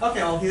like,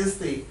 okay, well, here's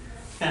the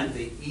kind of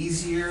the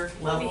easier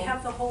level. We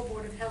have the whole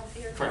Board of Health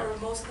here, Correct. or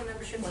most of the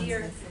membership One's here.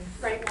 missing.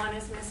 Right, one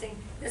is missing.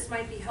 This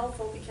might be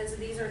helpful because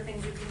these are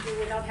things you can do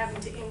without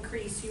having to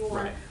increase your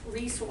Right.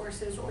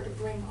 resources or to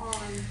bring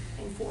on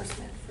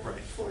enforcement Right.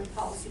 for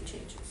policy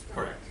changes. Right?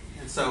 Correct.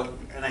 And so,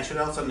 and I should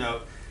also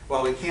note,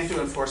 while we can't do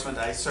enforcement,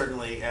 I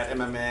certainly at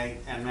MMA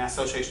and Mass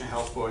Association of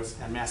Health Boards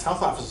and Mass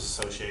Health Officers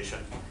Association,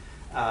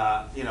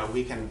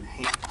 we can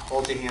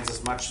hold your hands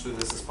as much through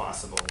this as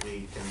possible.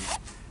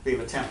 We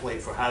have a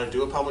template for how to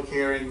do a public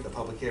hearing, the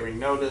public hearing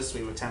notice. We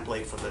have a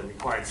template for the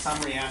required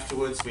summary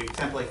afterwards. We have a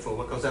template for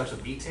what goes out to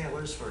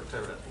retailers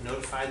to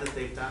notify that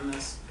they've done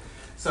this.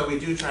 So we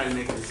do try to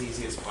make it as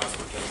easy as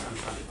possible for those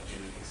unfunded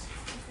communities.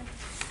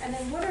 Okay. And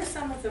then what are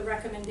some of the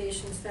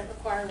recommendations that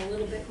require a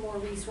little bit more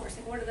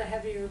resourcing? What are the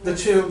heavier? The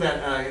two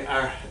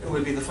that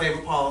would be the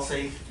flavor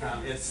policy.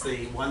 It's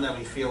the one that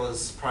we feel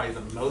is probably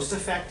the most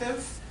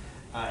effective,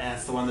 and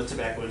it's the one the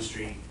tobacco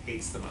industry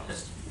hates the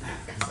most.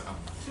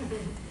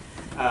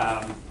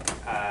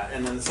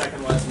 And then the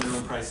second one is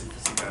minimum pricing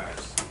for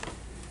cigars.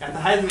 At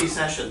the height of the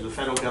recession, the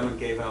federal government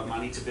gave out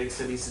money to big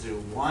cities to do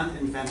one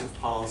inventive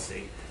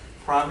policy.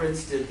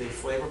 Providence did the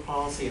flavor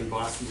policy, and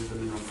Boston did the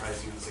minimum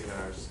pricing on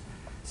cigars.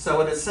 So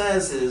what it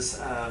says is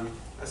a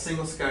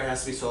single cigar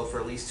has to be sold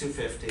for at least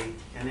 $2.50,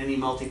 and any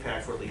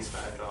multi-pack for at least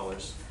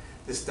 $5.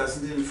 This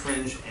doesn't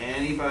infringe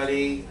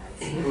anybody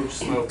who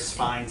smokes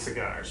fine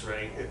cigars,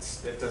 right?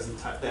 It doesn't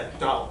touch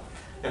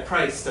that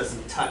price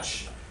doesn't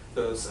touch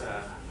those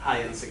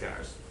high-end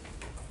cigars.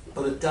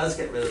 But it does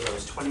get rid of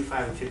those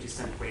 25 and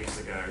 50-cent grape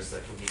cigars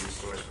that convenience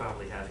stores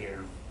probably have here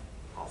in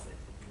Alfred.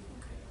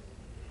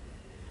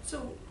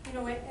 So, you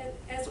know,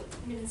 as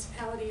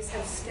municipalities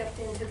have stepped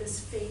into this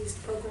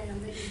phased program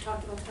that you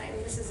talked about tonight,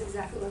 and this is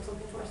exactly what I was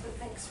looking for, so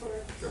thanks for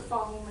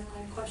following my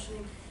line of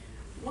questioning.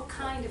 What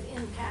kind of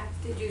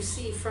impact did you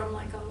see from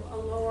like a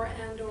lower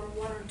end or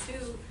one or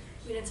two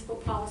municipal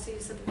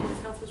policies that the Board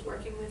of Health was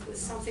working with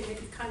something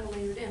that you kind of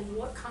layered in?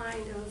 What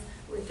kind of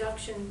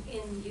reduction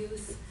in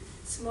youth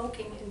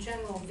smoking in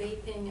general,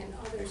 vaping and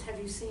others have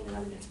you seen in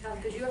other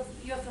municipalities? Because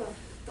you have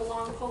the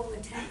long pole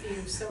in the tent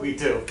view, so. We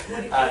do.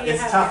 What do you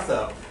It's have? tough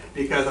though,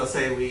 because I'll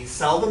say we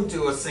seldom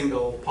do a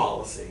single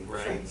policy,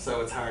 right? Sure.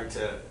 So it's hard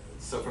to,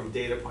 so from a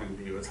data point of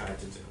view, it's hard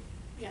to do.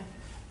 Yeah.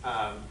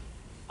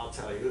 I'll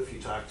tell you, if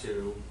you talk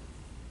to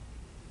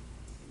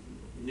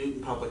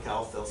Newton Public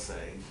Health, they'll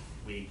say,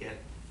 we get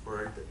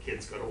word that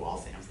kids go to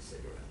Waltham for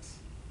cigarettes.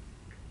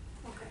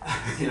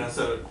 Okay. You know,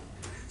 so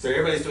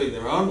everybody's doing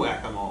their own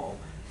whack-a-mole,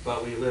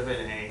 but we live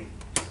in a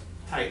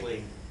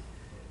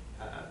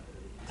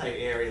tight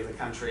area of the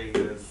country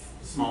with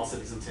small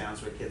cities and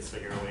towns where kids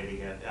figure a way to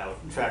get out.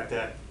 In fact,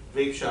 that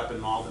vape shop in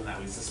Malden that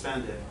we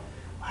suspended,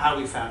 how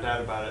we found out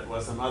about it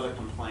was a mother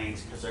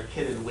complained because our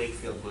kid in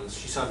Wakefield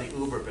she saw the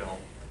Uber bill.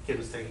 Kid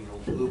was taking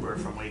an Uber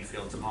from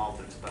Wakefield to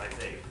Malden to buy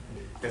vape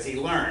because he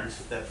learned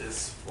that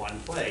this one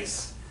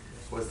place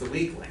was the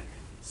weak link.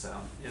 So,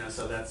 you know,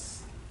 so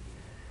that's,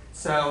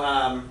 so,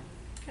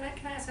 Can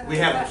I ask another we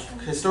have question?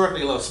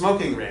 historically low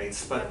smoking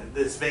rates, but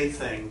this vape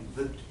thing,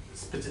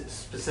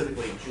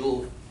 specifically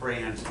Juul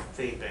brand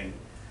vaping,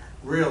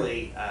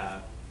 really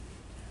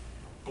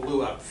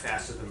blew up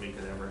faster than we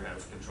could ever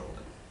have controlled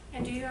it.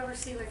 And do you ever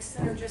see like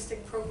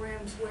synergistic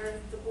programs where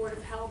the Board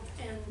of Health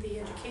and the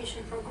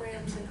education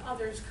programs and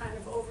others kind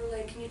of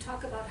overlay? Can you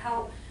talk about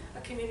how a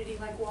community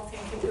like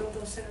Waltham can build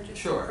those synergistic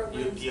Sure.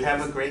 programs? You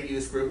have a great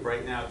youth group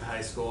right now at the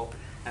high school,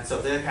 and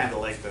so they're kind of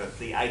like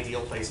the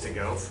ideal place to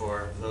go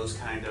for those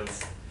kind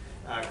of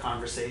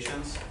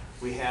conversations.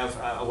 We have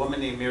a woman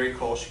named Mary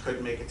Cole. She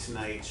couldn't make it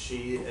tonight.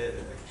 She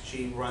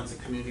runs a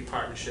community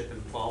partnership,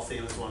 and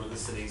Waltham is one of the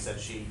cities that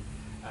she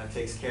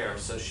takes care of.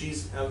 So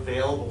she's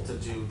available to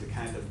do the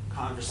kind of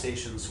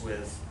conversations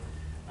with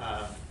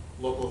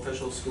local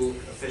officials, school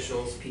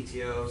officials,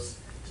 PTOs,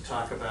 to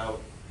talk about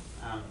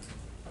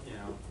you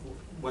know,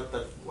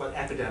 what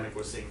epidemic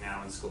we're seeing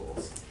now in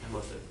schools and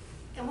what the.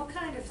 And what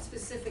kind of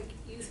specific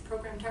youth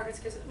program targets?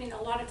 Because I mean,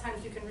 a lot of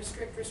times you can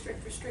restrict,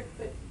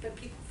 but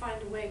people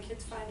find a way,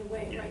 kids find a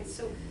way, Yeah. right?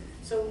 So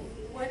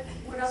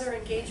what other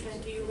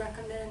engagement do you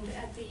recommend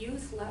at the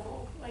youth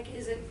level? Like,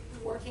 is it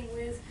working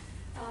with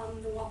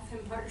the Waltham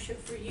Partnership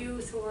for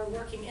Youth, or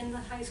working in the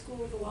high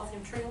school, the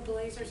Waltham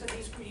Trailblazers? Are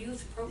these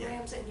youth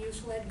programs and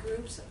youth-led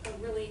groups are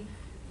really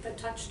the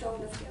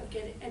touchstone of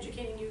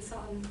educating youth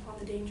on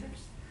the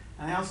dangers?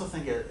 And I also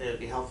think it'd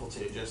be helpful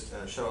to just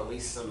show at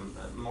least some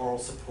moral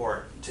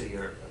support to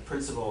your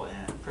principals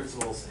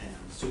and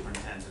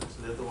superintendents.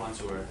 They're the ones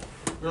who are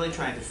really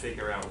trying to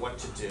figure out what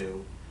to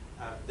do.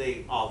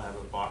 They all have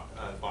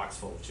a box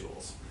full of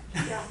tools.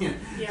 Yeah.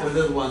 Yeah. So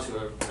they're the ones who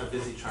are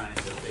busy trying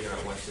to figure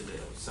out what to do.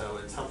 So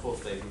it's helpful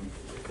if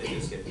they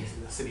just get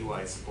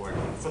citywide support.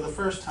 For the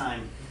first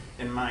time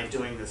in my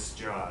doing this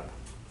job,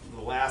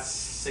 the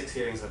last 6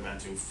 hearings I've been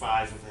to,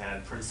 5 have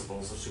had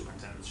principals or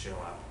superintendents show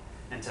up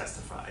and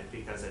testified,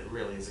 because it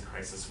really is a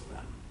crisis for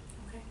them.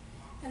 Okay.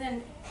 And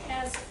then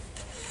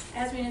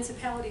as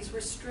municipalities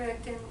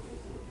restrict, and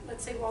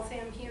let's say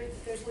Waltham here,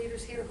 there's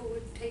leaders here who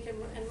would take and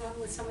run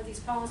with some of these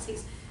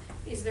policies,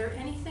 is there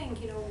anything,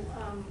 you know,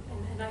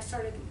 and I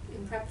started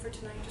in prep for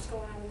tonight just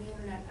going out on the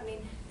internet, I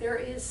mean, there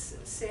is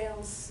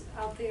sales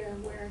out there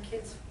where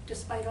kids,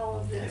 despite all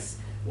of this,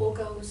 will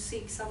go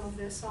seek some of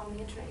this on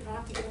the internet. You don't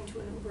have to get into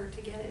an Uber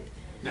to get it.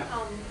 No.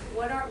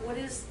 What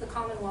is the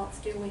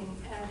Commonwealth doing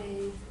at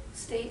a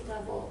state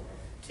level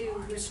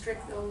to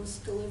restrict those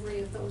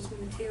delivery of those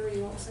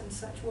materials and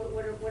such?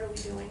 What are we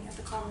doing at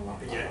the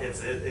Commonwealth level? Yeah,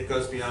 it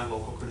goes beyond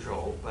local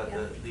control, but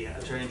Yeah. the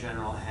Attorney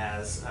General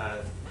has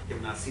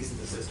given out cease and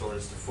desist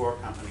orders to 4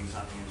 companies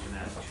on the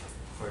internet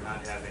for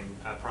not having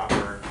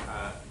proper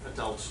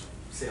adult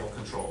sale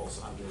controls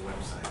on their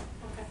website.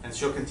 Okay. And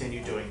she'll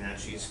continue doing that.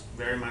 She's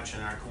very much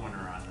in our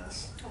corner on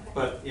this. Okay.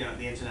 But, you know,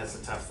 the internet's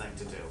a tough thing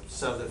to do.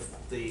 So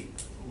the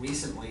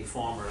recently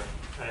former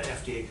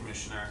FDA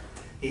commissioner,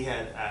 he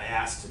had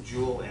asked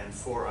Juul and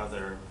 4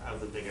 other of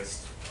the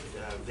biggest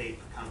vape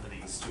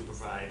companies to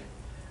provide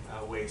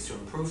ways to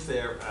improve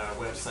their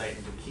website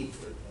and to keep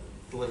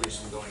deliveries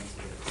from going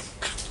to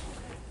kids.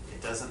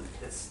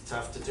 It's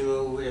tough to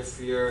do if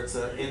it's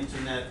an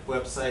internet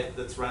website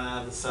that's run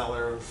out of the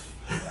cellar of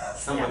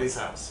somebody's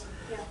house.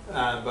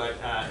 Yeah.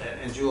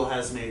 And Juul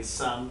has made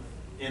some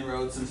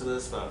inroads into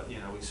this, but, you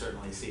know, we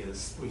certainly see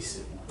this,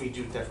 we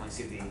do definitely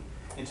see the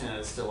internet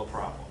is still a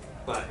problem.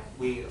 But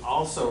we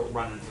also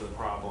run into the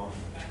problem,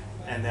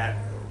 and that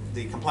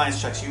the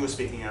compliance checks you were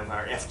speaking of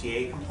are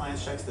FDA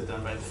compliance checks, they're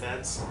done by the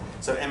feds.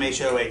 So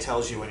MHOA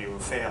tells you when you're a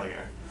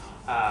failure.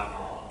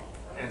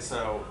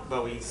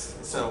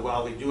 So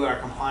while we do our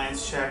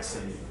compliance checks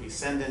and we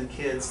send in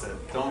kids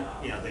that don't,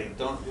 you know, they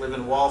don't live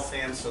in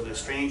Waltham, so they're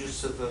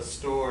strangers to the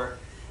store,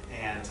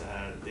 and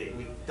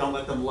we don't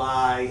let them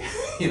lie,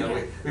 you know,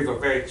 we have a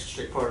very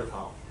strict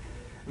protocol.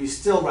 We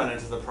still run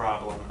into the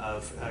problem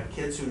of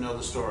kids who know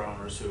the store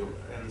owners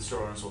and the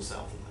store owners will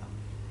sell to them.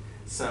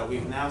 So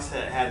we've now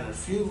had a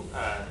few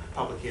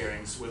public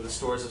hearings where the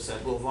stores have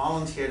said, we'll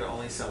volunteer to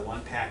only sell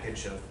 1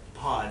 package of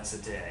pods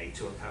a day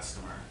to a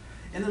customer,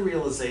 in the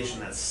realization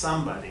that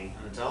somebody,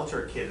 an adult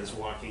or a kid, is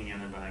walking in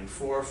and buying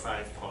 4 or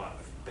 5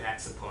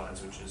 packs of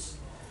pods, which is,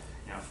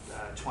 you know,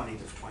 20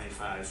 to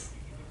 25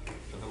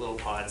 of the little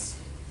pods,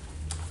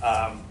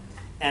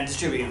 and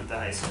distributing them at the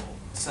high school.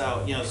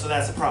 So, you know, so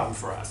that's a problem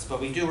for us.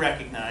 But we do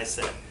recognize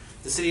that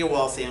the city of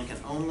Waltham can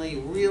only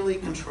really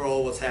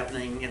control what's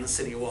happening in the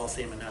city of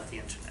Waltham and not the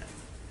internet.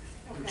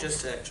 Okay.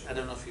 I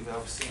don't know if you've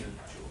ever seen it,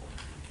 Jewel.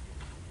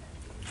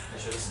 I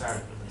should have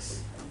started with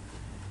this.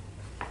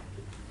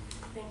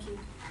 Thank you.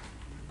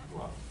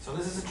 So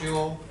this is a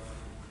Jewel.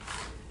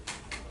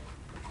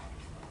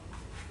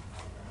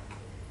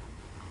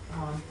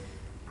 Come on.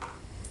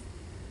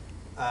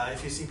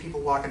 If you see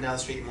people walking down the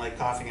street and like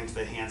coughing into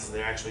their hands,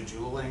 they're actually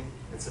Juuling.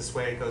 It's this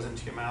way it goes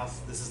into your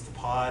mouth. This is the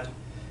pod.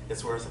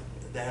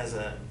 That has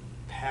a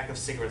pack of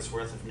cigarettes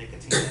worth of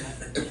nicotine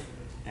in it,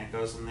 and it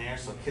goes in there.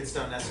 So kids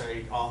don't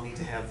necessarily all need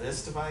to have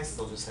this device.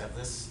 They'll just have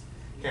this,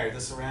 carry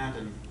this around,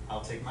 and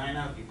I'll take mine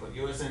out. You put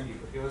yours in. You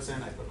put yours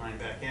in. I put mine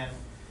back in, and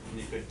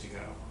you're good to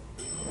go.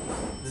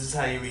 This is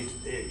how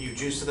you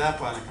juice it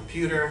up on a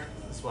computer.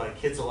 That's why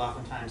kids will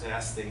oftentimes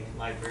ask the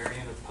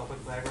librarian of the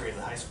public library, or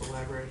the high school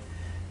library,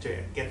 to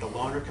get the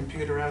loaner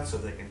computer out so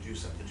they can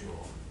juice up the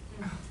Juul.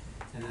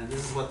 And then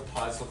this is what the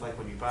pods look like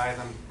when you buy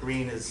them.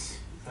 Green is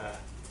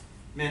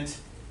mint,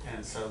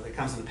 and so it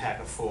comes in a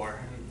pack of 4,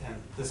 and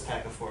this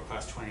pack of 4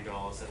 costs $20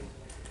 at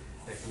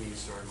a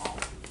convenience store in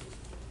Mullin.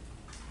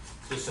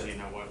 Just so you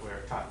know what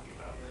we're talking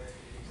about.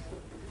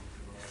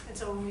 And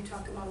so when we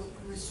talk about,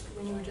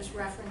 when you were just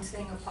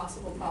referencing a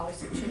possible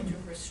policy change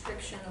or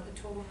restriction of the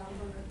total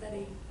number that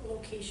a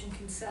location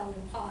can sell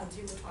in pods,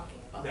 you were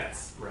talking about that.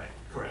 That's right,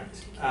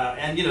 correct.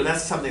 And you know,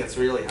 that's something that's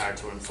really hard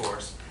to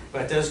enforce.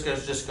 But it does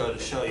just go to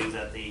show you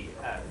that the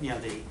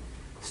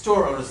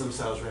store owners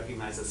themselves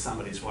recognize that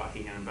somebody's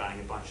walking in and buying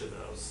a bunch of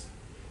those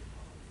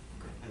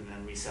and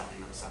then reselling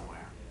them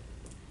somewhere.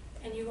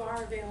 And you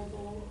are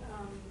available,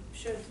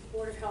 should the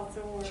Board of Health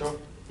or Sure.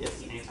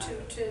 Yes, anytime.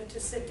 to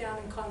sit down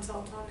and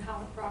consult on how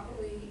to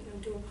properly,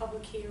 do a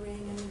public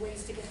hearing and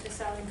ways to get this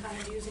out, and kind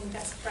of using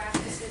best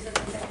practices that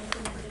have been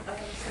implemented by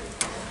other cities.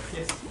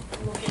 Yes.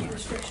 Looking at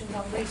restrictions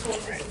on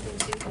resources and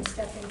things you can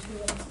step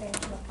into an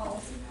expansion of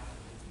policy.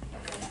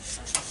 Okay,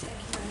 thank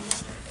you very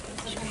much.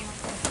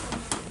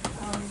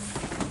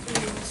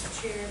 Through you, Mr.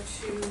 Chair,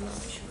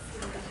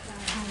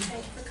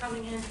 thank you for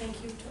coming in,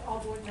 thank you to all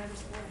board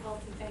members of Board of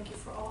Health, and thank you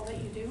for all that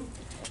you do.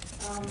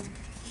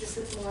 This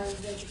is more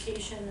of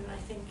education, and I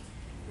think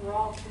we're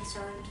all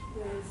concerned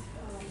with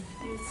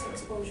youth's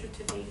exposure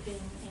to vaping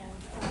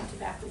and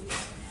tobacco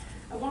use.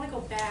 I want to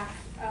go back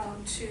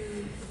to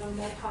the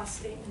MOPA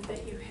statement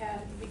that you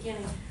had at the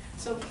beginning.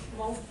 So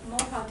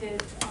MOPA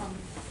did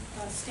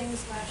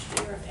stings last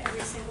year of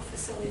every single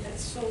facility that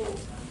sold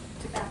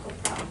tobacco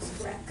products,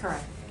 correct?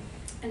 Correct.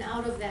 And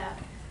out of that,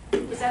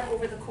 was that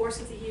over the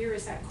course of the year?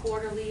 Is that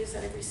quarterly? Is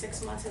that every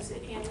 6 months? Is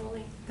it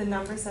annually? The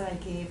numbers that I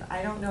gave,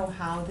 I don't know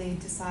how they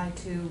decide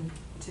to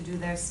do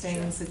their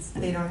stings.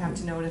 They don't have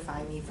to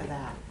notify me for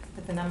that.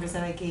 But the numbers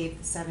that I gave,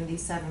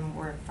 77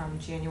 were from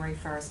January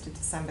 1st to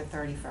December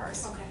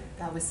 31st. Okay.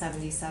 That was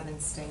 77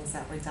 stings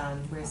that were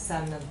done, where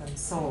 7 of them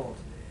sold.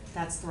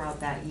 That's throughout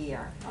that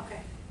year.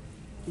 Okay.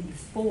 The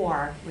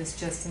 4 was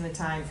just in the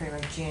time frame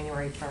of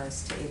January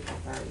 1st to April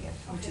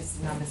 30th, which is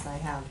the numbers I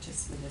have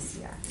just for this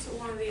year. So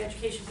one of the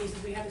education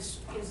pieces we have is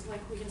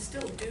like, we can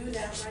still do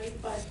that, right?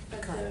 But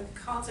the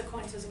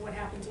consequences of what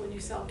happens when you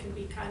sell can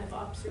be kind of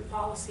up through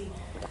policy.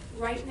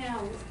 Right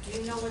now, do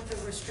you know what the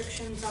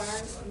restrictions are?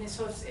 I mean,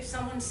 so if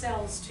someone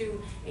sells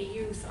to a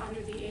youth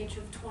under the age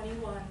of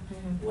 21,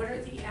 what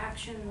are the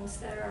actions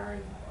that are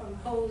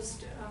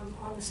imposed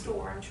on the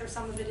store? I'm sure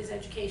some of it is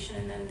education,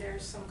 and then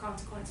there's some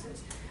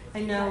consequences. I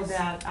know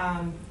that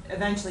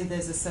eventually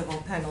there's a civil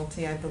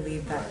penalty, I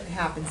believe, that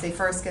happens. They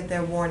first get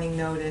their warning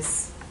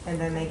notice, and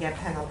then they get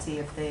penalty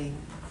if they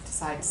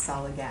decide to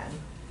sell again.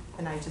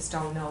 And I just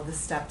don't know the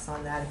steps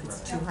on that, if it's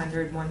Right.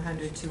 200,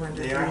 100, 200,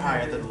 300. They are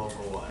higher than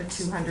local ones.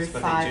 Or 200,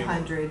 but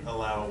 500. They do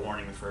allow a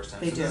warning the first time.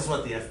 They So do. this is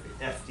what the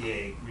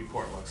FDA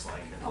report looks like.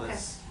 It Okay.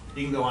 lists,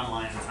 you can go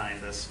online and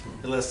find this.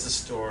 It lists the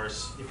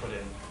stores, you put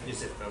in your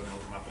zip code and it'll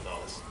come up with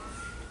all this.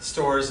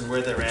 Stores and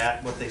where they're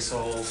at, what they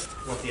sold,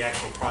 what the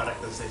actual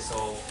product is they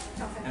sold.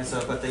 Okay. And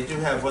so, but they do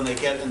have, when they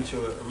get into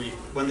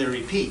when they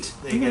repeat,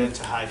 they get Mhm.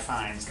 into high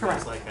fines.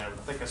 Correct.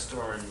 There's like a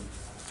store in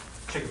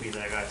Chicopee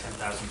that got a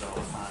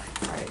 $10,000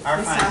 fine. Right. Our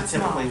It's fines not are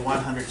typically small.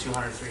 100,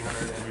 200,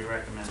 300, and we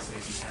recommend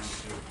cities and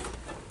towns to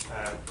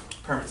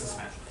permit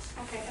suspensions.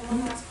 Okay, and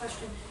one last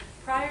question.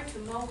 Prior to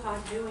MOHA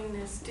doing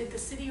this, did the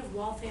city of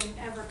Waltham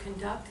ever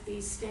conduct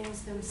these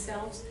stings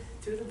themselves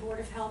through the Board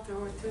of Health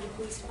or through the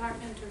police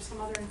department or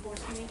some other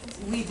enforcement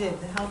agency? We did,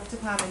 the health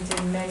department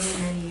did many,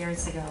 many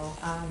years ago.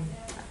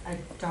 I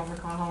don't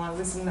recall how long, it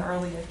was in the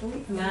early, I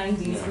believe,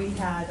 90s. We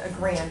had a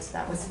grant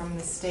that was from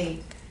the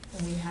state,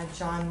 and we had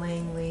John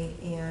Langley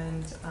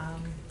and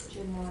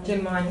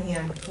Jim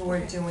Monahan who were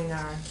doing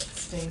our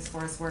stings for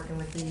us, working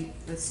with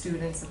the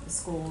students of the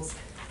schools,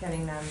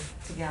 getting them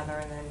together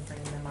and then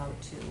bringing them out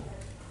to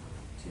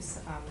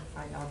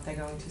find out if they're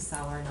going to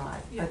sell or not.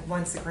 Yeah. But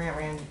once the grant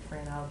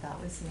ran out, that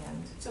was the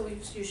end. So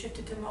you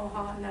shifted to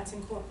MOHA and that's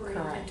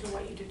incorporated Correct. into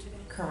what you do today?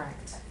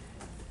 Correct.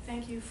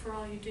 Thank you for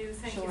all you do.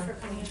 Thank you Sure, for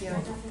coming in.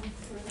 thank you.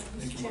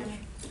 Thank Mr. you Chairman.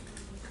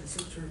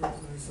 Consider to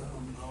recognize,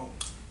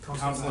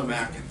 Councillor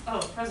Mackin. Oh,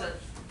 present.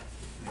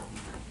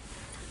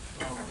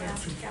 I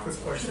have two quick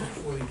questions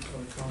before the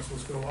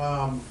councilors go.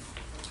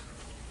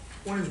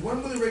 One is,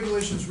 when were the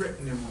regulations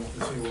written in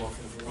the city of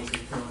Waltham, the ones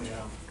that you currently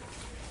have?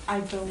 I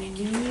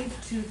believe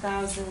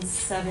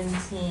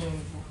 2017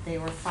 they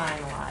were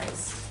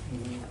finalized.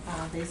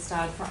 They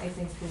started, I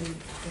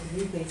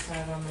believe they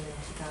started on them in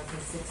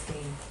 2016,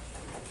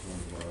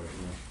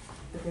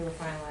 but they were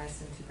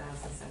finalized in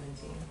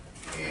 2017.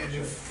 And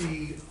if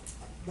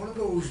one of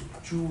those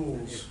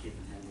jewels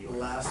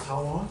lasts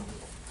how long?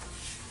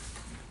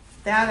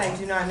 That I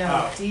do not know.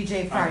 Oh,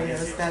 DJ probably yes,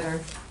 knows yes. better.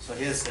 So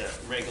here's the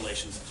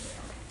regulations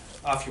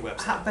off your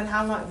website. But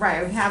how long,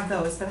 right, we have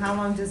those, but how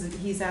long does it,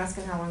 he's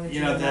asking how long the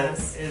You know, jewel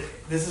lasts.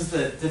 this is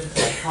the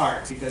difficult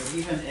part, because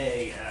even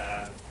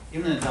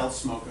an adult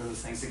smoker who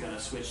thinks they're gonna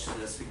switch to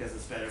this because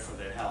it's better for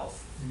their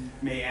health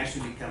may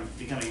actually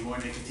becoming more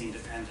nicotine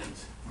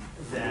dependent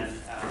than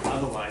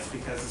otherwise,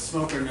 because the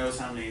smoker knows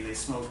how many they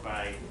smoke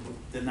by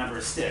the number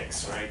of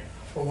sticks, right?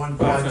 Or one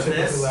But bag for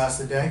typically this- lasts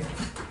a day?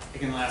 It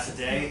can last a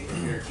day.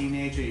 If you're a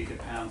teenager, you could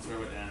pound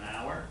through it in an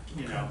hour.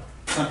 You know,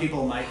 some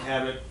people might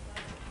have it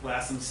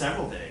last them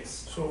several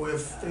days. So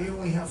if they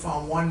only have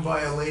found one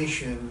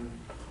violation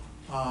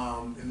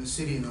in the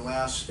city in the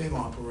last sting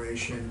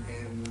operation,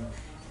 and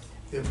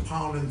they're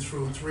pounding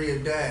through 3 a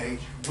day,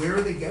 where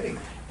are they getting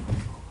it?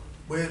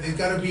 There's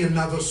gotta be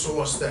another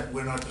source that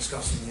we're not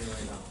discussing here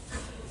right now.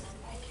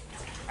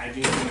 I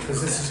do think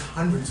Because this is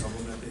hundreds of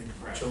them that they,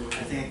 right. children.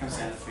 I think it comes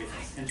down to three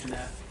things: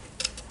 internet.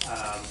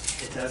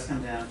 It does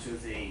come down to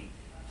the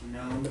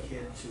known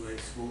kid to a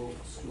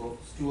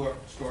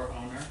store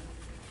owner,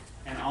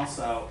 and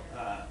also,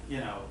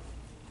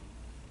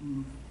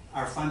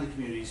 our funded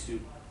communities do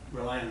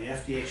rely on the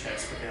FDA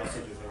checks, but they also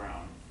do their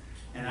own.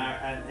 And our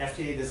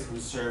FDA does a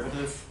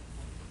conservative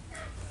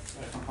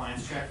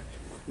compliance check.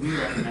 We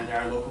recommend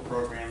our local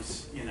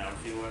programs, now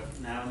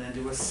and then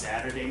do a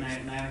Saturday night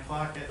at 9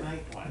 o'clock at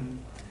night one.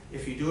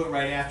 If you do it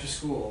right after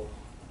school,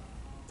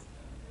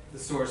 the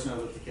stores know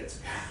that the kids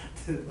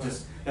are gone.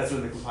 That's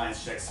when the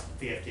compliance checks,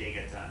 the FDA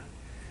get done.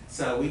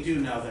 So we do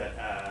know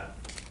that,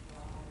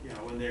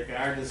 when their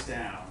guard is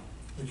down,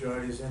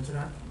 Majority is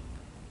internet?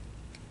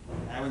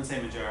 I wouldn't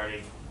say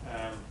majority,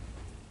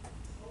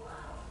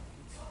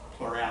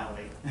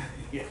 plurality.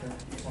 Yeah.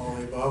 All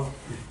the above.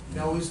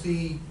 Now, is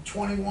the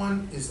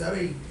 21, is that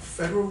a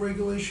federal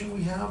regulation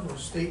we have, or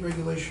state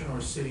regulation,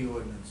 or city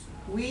ordinance?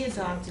 We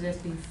adopted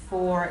it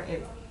before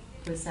it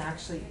was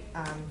actually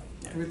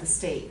through the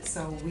state,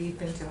 so we've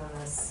been doing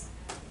this.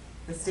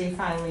 The state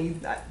finally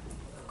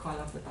caught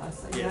up with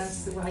us, I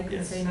Yes. guess, I can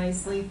Yes. say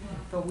nicely,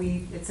 but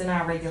it's in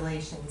our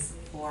regulations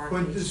for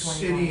Could the H21.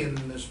 city, and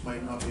this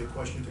might not be a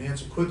question you can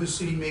answer, could the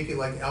city make it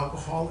like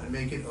alcohol and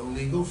make it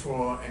illegal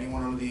for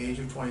anyone under the age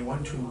of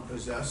 21 to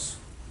possess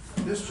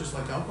this, just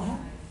like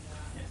alcohol?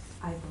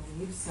 I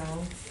believe so.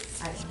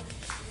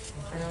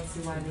 I don't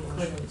see why they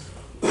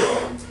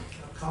couldn't.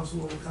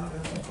 Councilor LaCava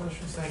has some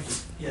questions? Thank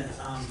you. Yeah,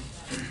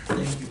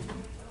 thank you.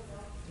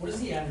 What is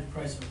the average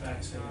price of a pack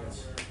of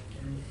cigarettes?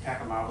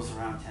 Pack of marbles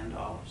around $10,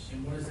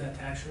 And what is that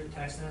tax rate,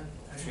 tax net?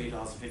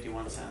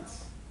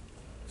 $3.51,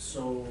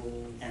 So,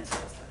 and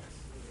sales tax.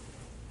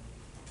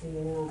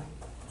 4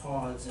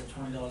 pods at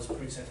 $20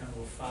 per excise time,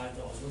 or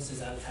 $5. Is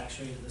that a tax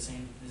rate of the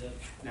same, is that?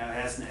 Now, it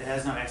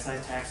has no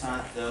excise tax on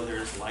it, though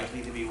there's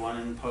likely to be one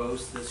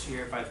imposed this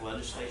year by the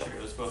legislature.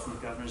 It was both in the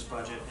governor's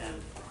budget and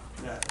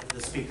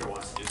the speaker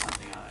wants to do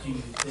something on Do you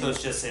it. think? So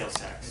it's just sales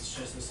tax. It's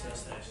just the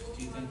sales tax.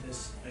 Do you think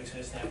this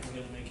excise tax is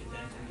gonna make a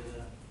dent into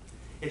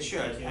the? It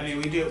should. I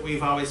mean,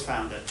 we've always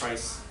found that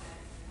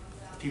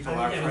people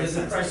are Yeah, price because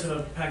the price sensitive.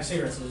 of a pack of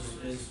cigarettes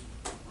is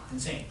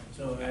insane.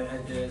 So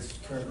it's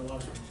curbed a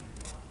lot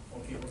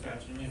more people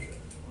perhaps in New Hampshire.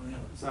 One or the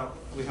other. So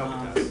we hope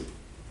it does.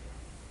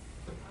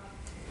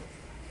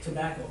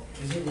 Tobacco,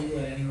 is it legal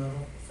at any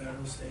level,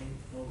 federal, state,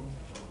 local?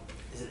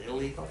 Is it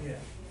illegal?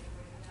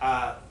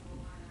 Yeah.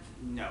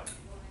 No.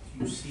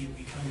 Do you see it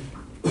becoming?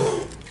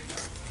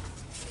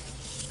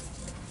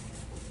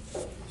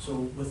 So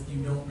with you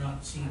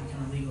not seeing it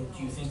become illegal,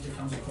 do you think there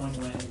comes a point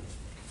when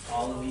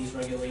all of these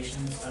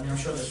regulations, I mean, I'm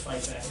sure there's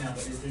fight back now,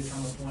 but is there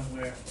come a point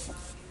where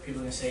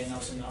people are gonna say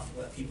enough's enough,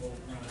 let people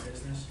run their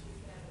business?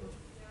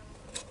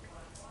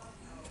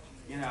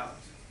 You know,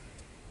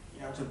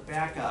 to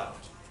back up,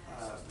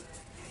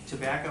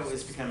 tobacco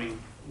is becoming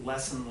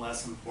less and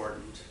less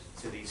important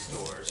to these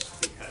stores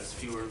because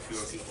fewer and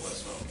fewer people are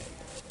smoking.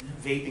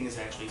 Vaping is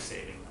actually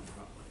saving them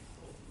probably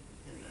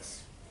in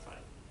this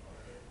fight.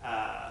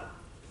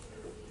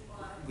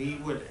 We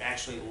would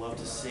actually love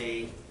to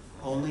see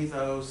only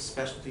those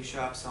specialty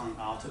shops selling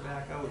all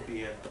tobacco would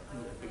be a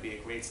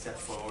great step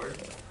forward.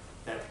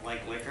 That,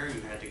 like liquor,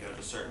 you had to go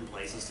to certain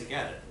places to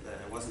get it.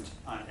 That it wasn't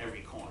on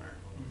every corner.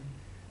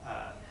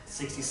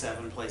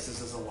 67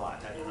 places is a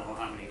lot. I don't know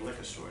how many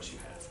liquor stores you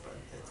have, but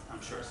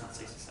I'm sure it's not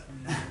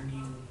 67.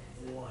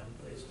 91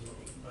 places where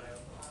you can buy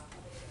alcohol.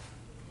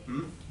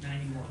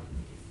 91.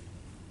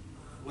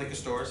 Liquor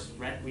stores,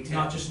 retail?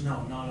 Not just,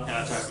 not No,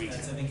 it's not retail.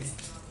 That's, I think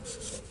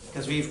it's,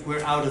 Because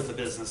we're out of the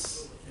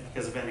business, yeah.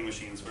 because of vending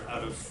machines, we're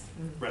out of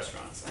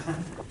restaurants.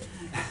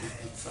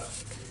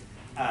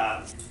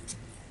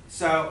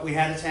 So we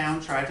had a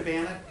town try to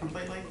ban it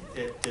completely.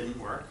 It didn't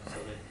work, so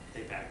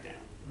they backed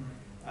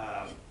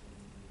down.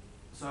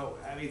 So,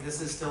 I mean,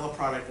 this is still a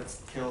product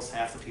that kills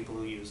half the people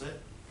who use it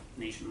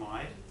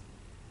nationwide.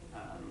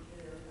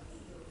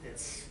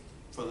 It's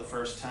for the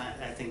first time,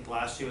 I think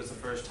last year was the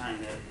first time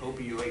that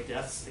opioid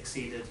deaths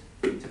exceeded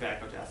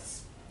tobacco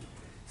deaths.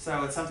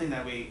 So it's something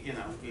that we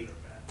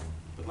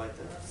would like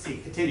to see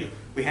continue.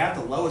 We have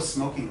the lowest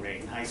smoking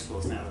rate in high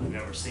schools now that we've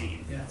ever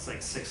seen. Yeah. It's like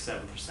 6-7%,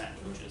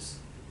 which is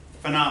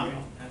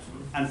phenomenal.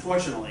 absolutely.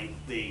 Unfortunately,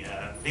 the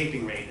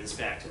vaping rate is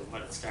back to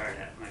what it started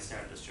at when I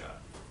started this job.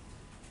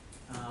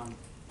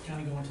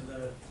 Kind of go into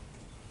the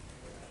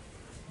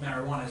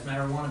marijuana, as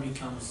marijuana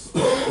becomes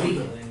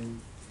legal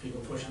and people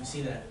push and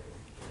see that.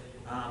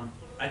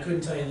 I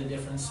couldn't tell you the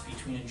difference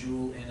between a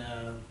Juul and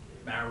a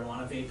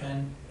marijuana vape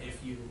pen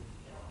if you,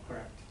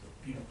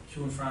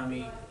 two in front of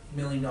me, $1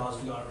 million we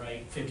got it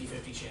right,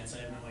 50-50 chance, I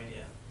have no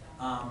idea.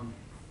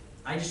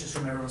 I just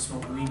assume everyone's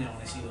smoking weed now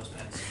when I see those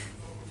pens,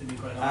 to be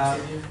quite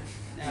honest with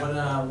you.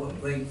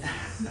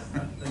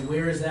 Like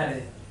where is that?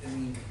 I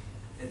mean,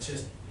 it's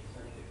just,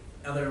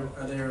 are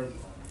there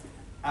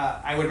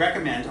I would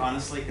recommend,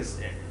 honestly, because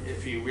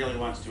if you really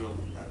want to do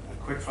a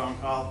quick phone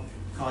call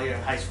your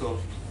high school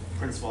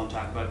principal and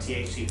talk about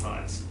THC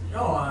pods.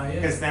 yeah.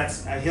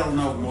 Because he'll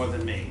know more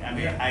than me. I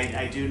mean,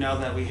 I do know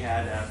that we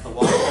had, the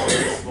Walpole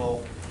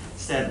principal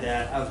said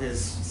that of his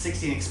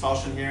 16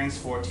 expulsion hearings,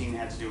 14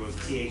 had to do with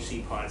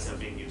THC pods that were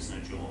being used in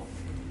a Juul.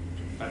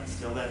 But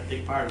still that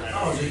big part of that.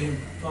 Oh, so you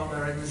thought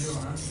that right in the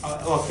Juul,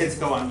 huh? Well, kids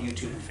go on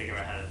YouTube and figure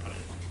out how to put it.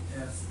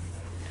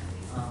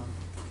 Yeah.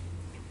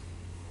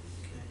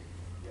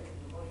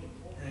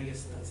 I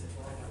guess that's it.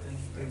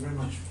 Thank you very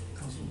much.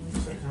 Councilwoman,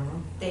 second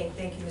round.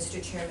 Thank you,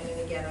 Mr. Chairman,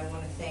 and again, I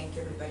want to thank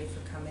everybody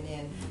for coming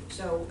in.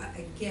 So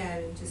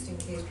again, just in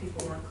case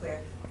people weren't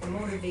clear, the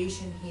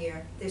motivation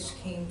here, this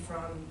came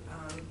from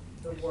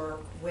the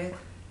work with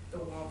the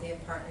Waltham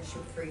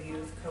Partnership for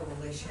Youth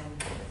Coalition,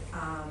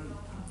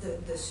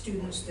 the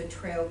students, the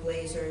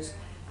trailblazers.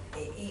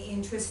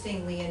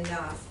 Interestingly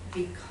enough,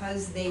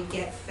 because they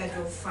get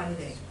federal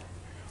funding,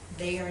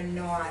 they are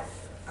not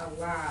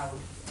allowed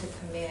to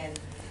come in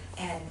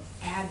and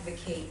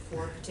advocate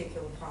for a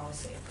particular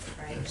policy,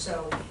 right?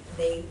 So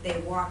they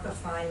walk a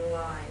fine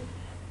line,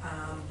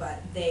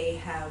 but they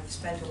have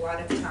spent a lot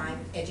of time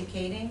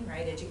educating,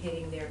 right?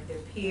 Educating their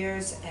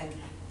peers and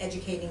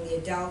educating the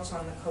adults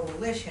on the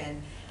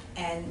coalition,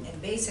 and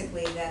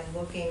basically then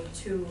looking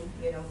to,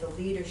 the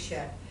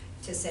leadership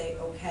to say,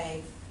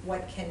 okay,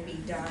 what can be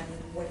done,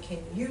 what can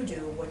you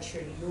do, what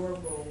should your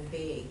role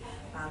be?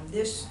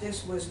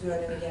 This was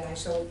good, and again, I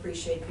so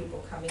appreciate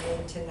people coming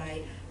in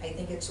tonight. I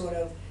think it sort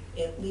of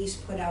at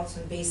least put out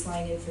some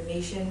baseline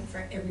information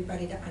for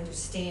everybody to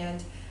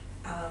understand.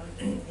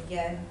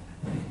 Again,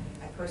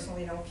 I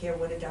personally don't care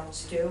what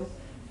adults do,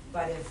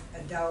 but if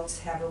adults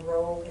have a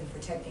role in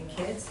protecting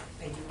kids,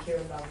 I do care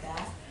about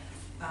that.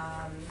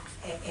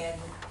 And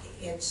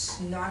it's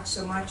not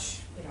so much,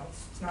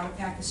 it's not a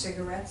pack of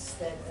cigarettes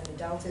that an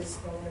adult is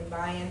going and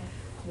buying.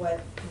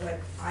 What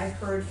I've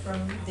heard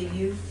from the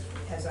youth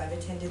as I've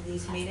attended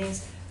these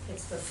meetings,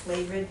 it's the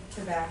flavored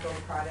tobacco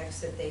products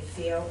that they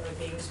feel are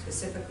being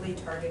specifically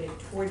targeted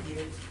toward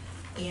youth,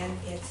 and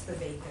it's the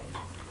vaping.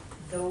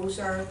 Those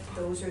are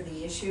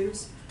the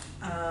issues.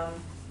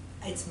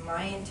 It's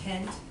my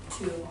intent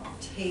to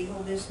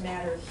table this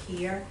matter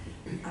here.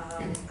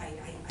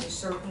 I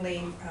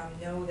certainly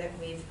know that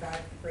we've got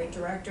a great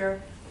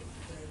director,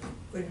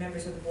 good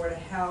members of the Board of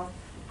Health.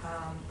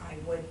 I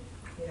would,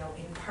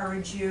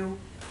 encourage you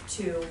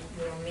to,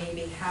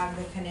 maybe have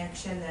the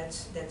connection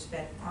that's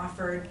been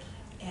offered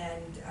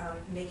and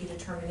make a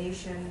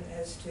determination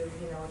as to,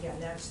 again,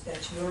 that's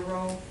your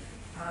role.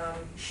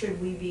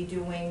 Should we be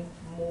doing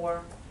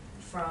more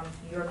from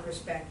your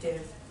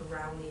perspective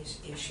around these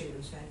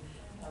issues?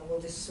 And we'll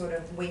just sort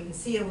of wait and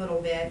see a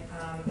little bit.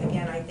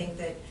 Again, I think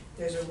that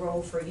there's a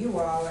role for you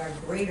all, a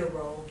greater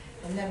role,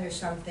 and then there's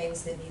some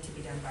things that need to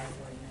be done by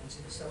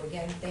ordinances. So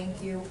again,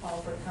 thank you all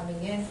for coming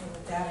in, and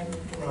with that, I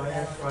move to make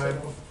that on the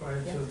table. Prior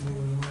to Yep.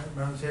 moving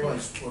around the table, I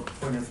just want to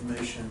point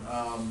information.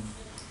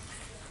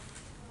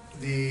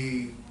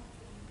 The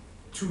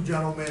two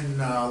gentlemen,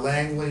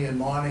 Langley and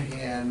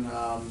Monahan,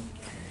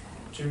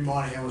 Jimmy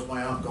Monahan was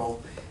my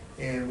uncle,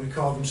 and we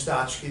called them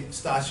Starsky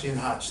and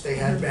Hutch. They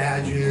had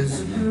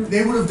badges.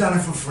 They would have done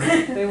it for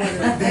free. They would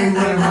have. They went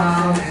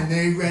around and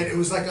they read, it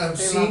was like a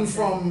scene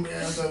from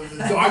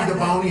the Dog the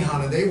Bounty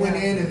Hunter. They went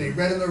in and they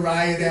read in the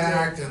riot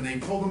act and they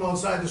pulled them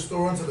outside the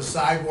store onto the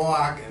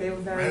sidewalk They were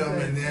and very read them.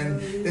 good.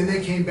 And then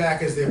they came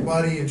back as their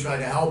buddy and tried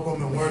to help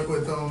them and work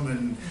with them.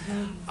 And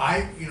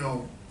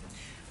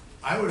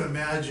I would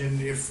imagine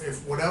if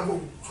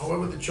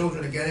however the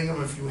children are getting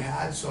them, if you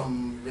had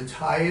some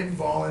retired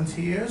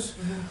volunteers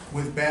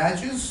with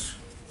badges,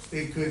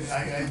 they could,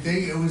 I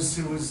think it was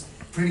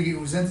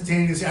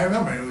entertaining to see. I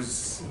remember, it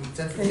was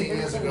 10, 15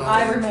 years ago.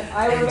 I remember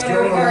They it drove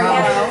very around.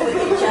 well.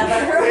 Each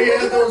other. They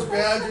had those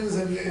badges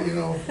and,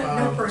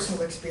 No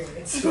personal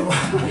experience. so,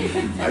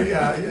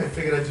 I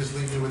figured I'd just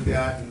leave you with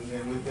that, and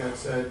with that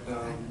said,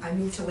 I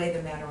move to lay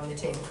the matter on the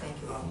table, thank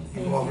you all.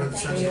 you all read the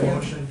sense of the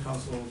motion,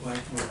 Councillor LeBlanc,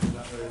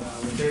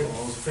 on the table,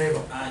 all those in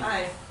favor?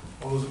 Aye.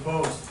 All those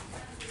opposed?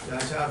 The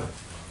ayes have it.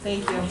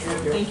 Thank you.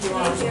 Thank you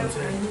all. Thank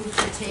you. I move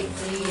to take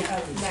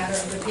the matter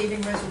of the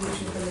paving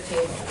resolution from the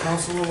table.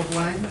 Councillor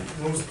LeBlanc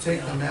moves to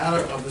take the matter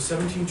of the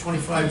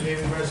 1725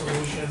 paving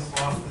resolution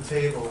off the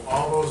table.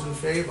 All those in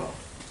favor?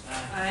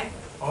 Aye.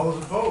 All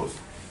those opposed?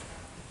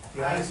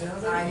 The ayes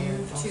have it. I and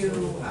move Councillor to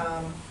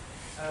LeBlanc.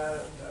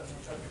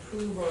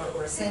 approve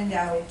or send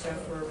out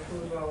for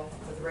approval,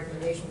 with the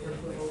recommendation for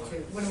approval to,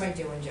 what am I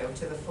doing, Joe,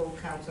 to the full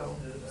council?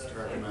 To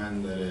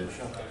recommend that it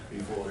be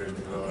forwarded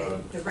to Okay,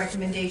 the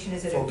recommendation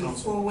is that Full it be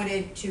council.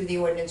 forwarded to the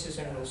ordinances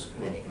and rules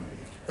committee.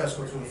 That's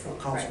going through the full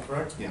council, Right.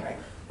 correct? Yeah. Right.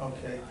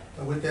 Okay.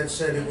 And with that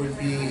said, it would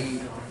be,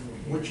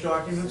 which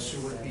documents?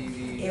 It would be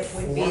the It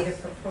would be it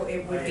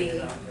would be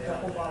the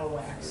whole ball of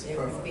wax. It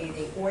would be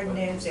the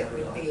ordinance, it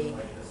would be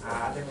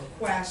the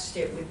request,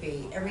 it would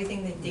be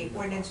everything that the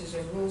ordinances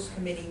and rules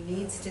committee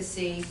needs to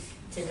see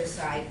to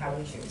decide how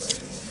we should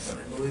proceed.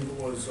 I believe it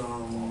was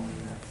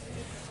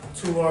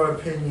 2 our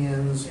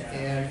opinions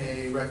and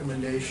a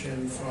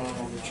recommendation from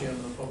the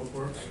chairman of Public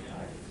Works.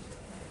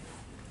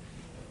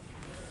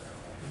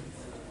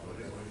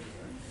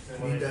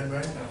 Need that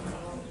right?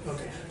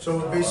 Okay, so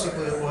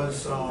basically it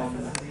was,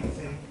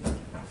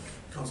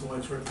 Council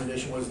White's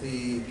recommendation was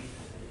it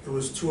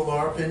was 2 of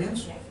our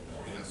opinions. Yeah,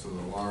 so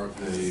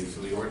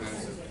the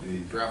ordinance, the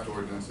draft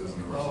ordinances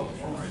and the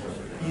resolution, right?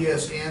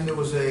 Yes, and there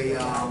was a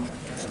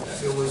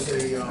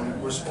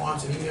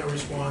response, an email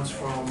response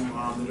from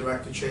the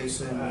Director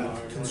Chasen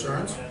with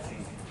concerns,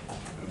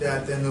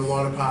 that then the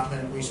law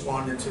department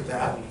responded to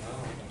that.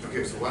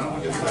 Okay, so why don't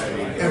we just say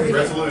Everything.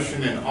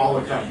 resolution and all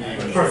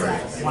accompanying.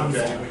 Perfect,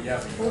 wonderful.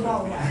 Full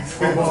ball of wax.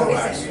 Full ball of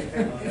wax.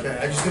 Okay,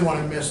 I just didn't want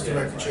to miss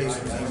Director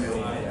Chasen's email,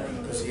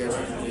 because he has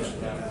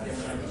recommendation.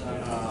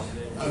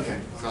 Okay,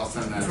 so I'll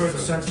send that. Heard the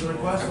sense of the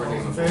request, all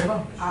those in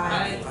favor?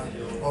 Aye.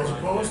 All those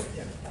opposed?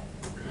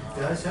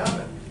 The ayes have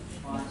it.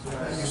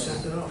 And you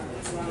sent it out.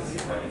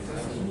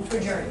 To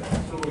adjourn.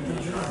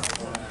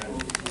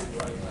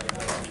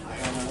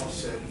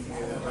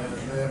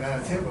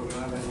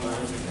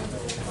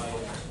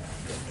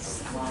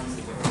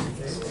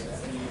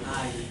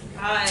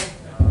 Aye.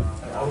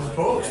 All those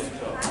opposed?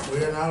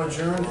 We are now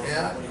adjourned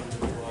at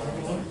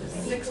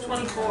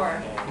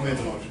 6:24. Who made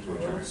the motion to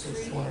adjourn?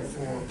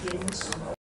 6:24.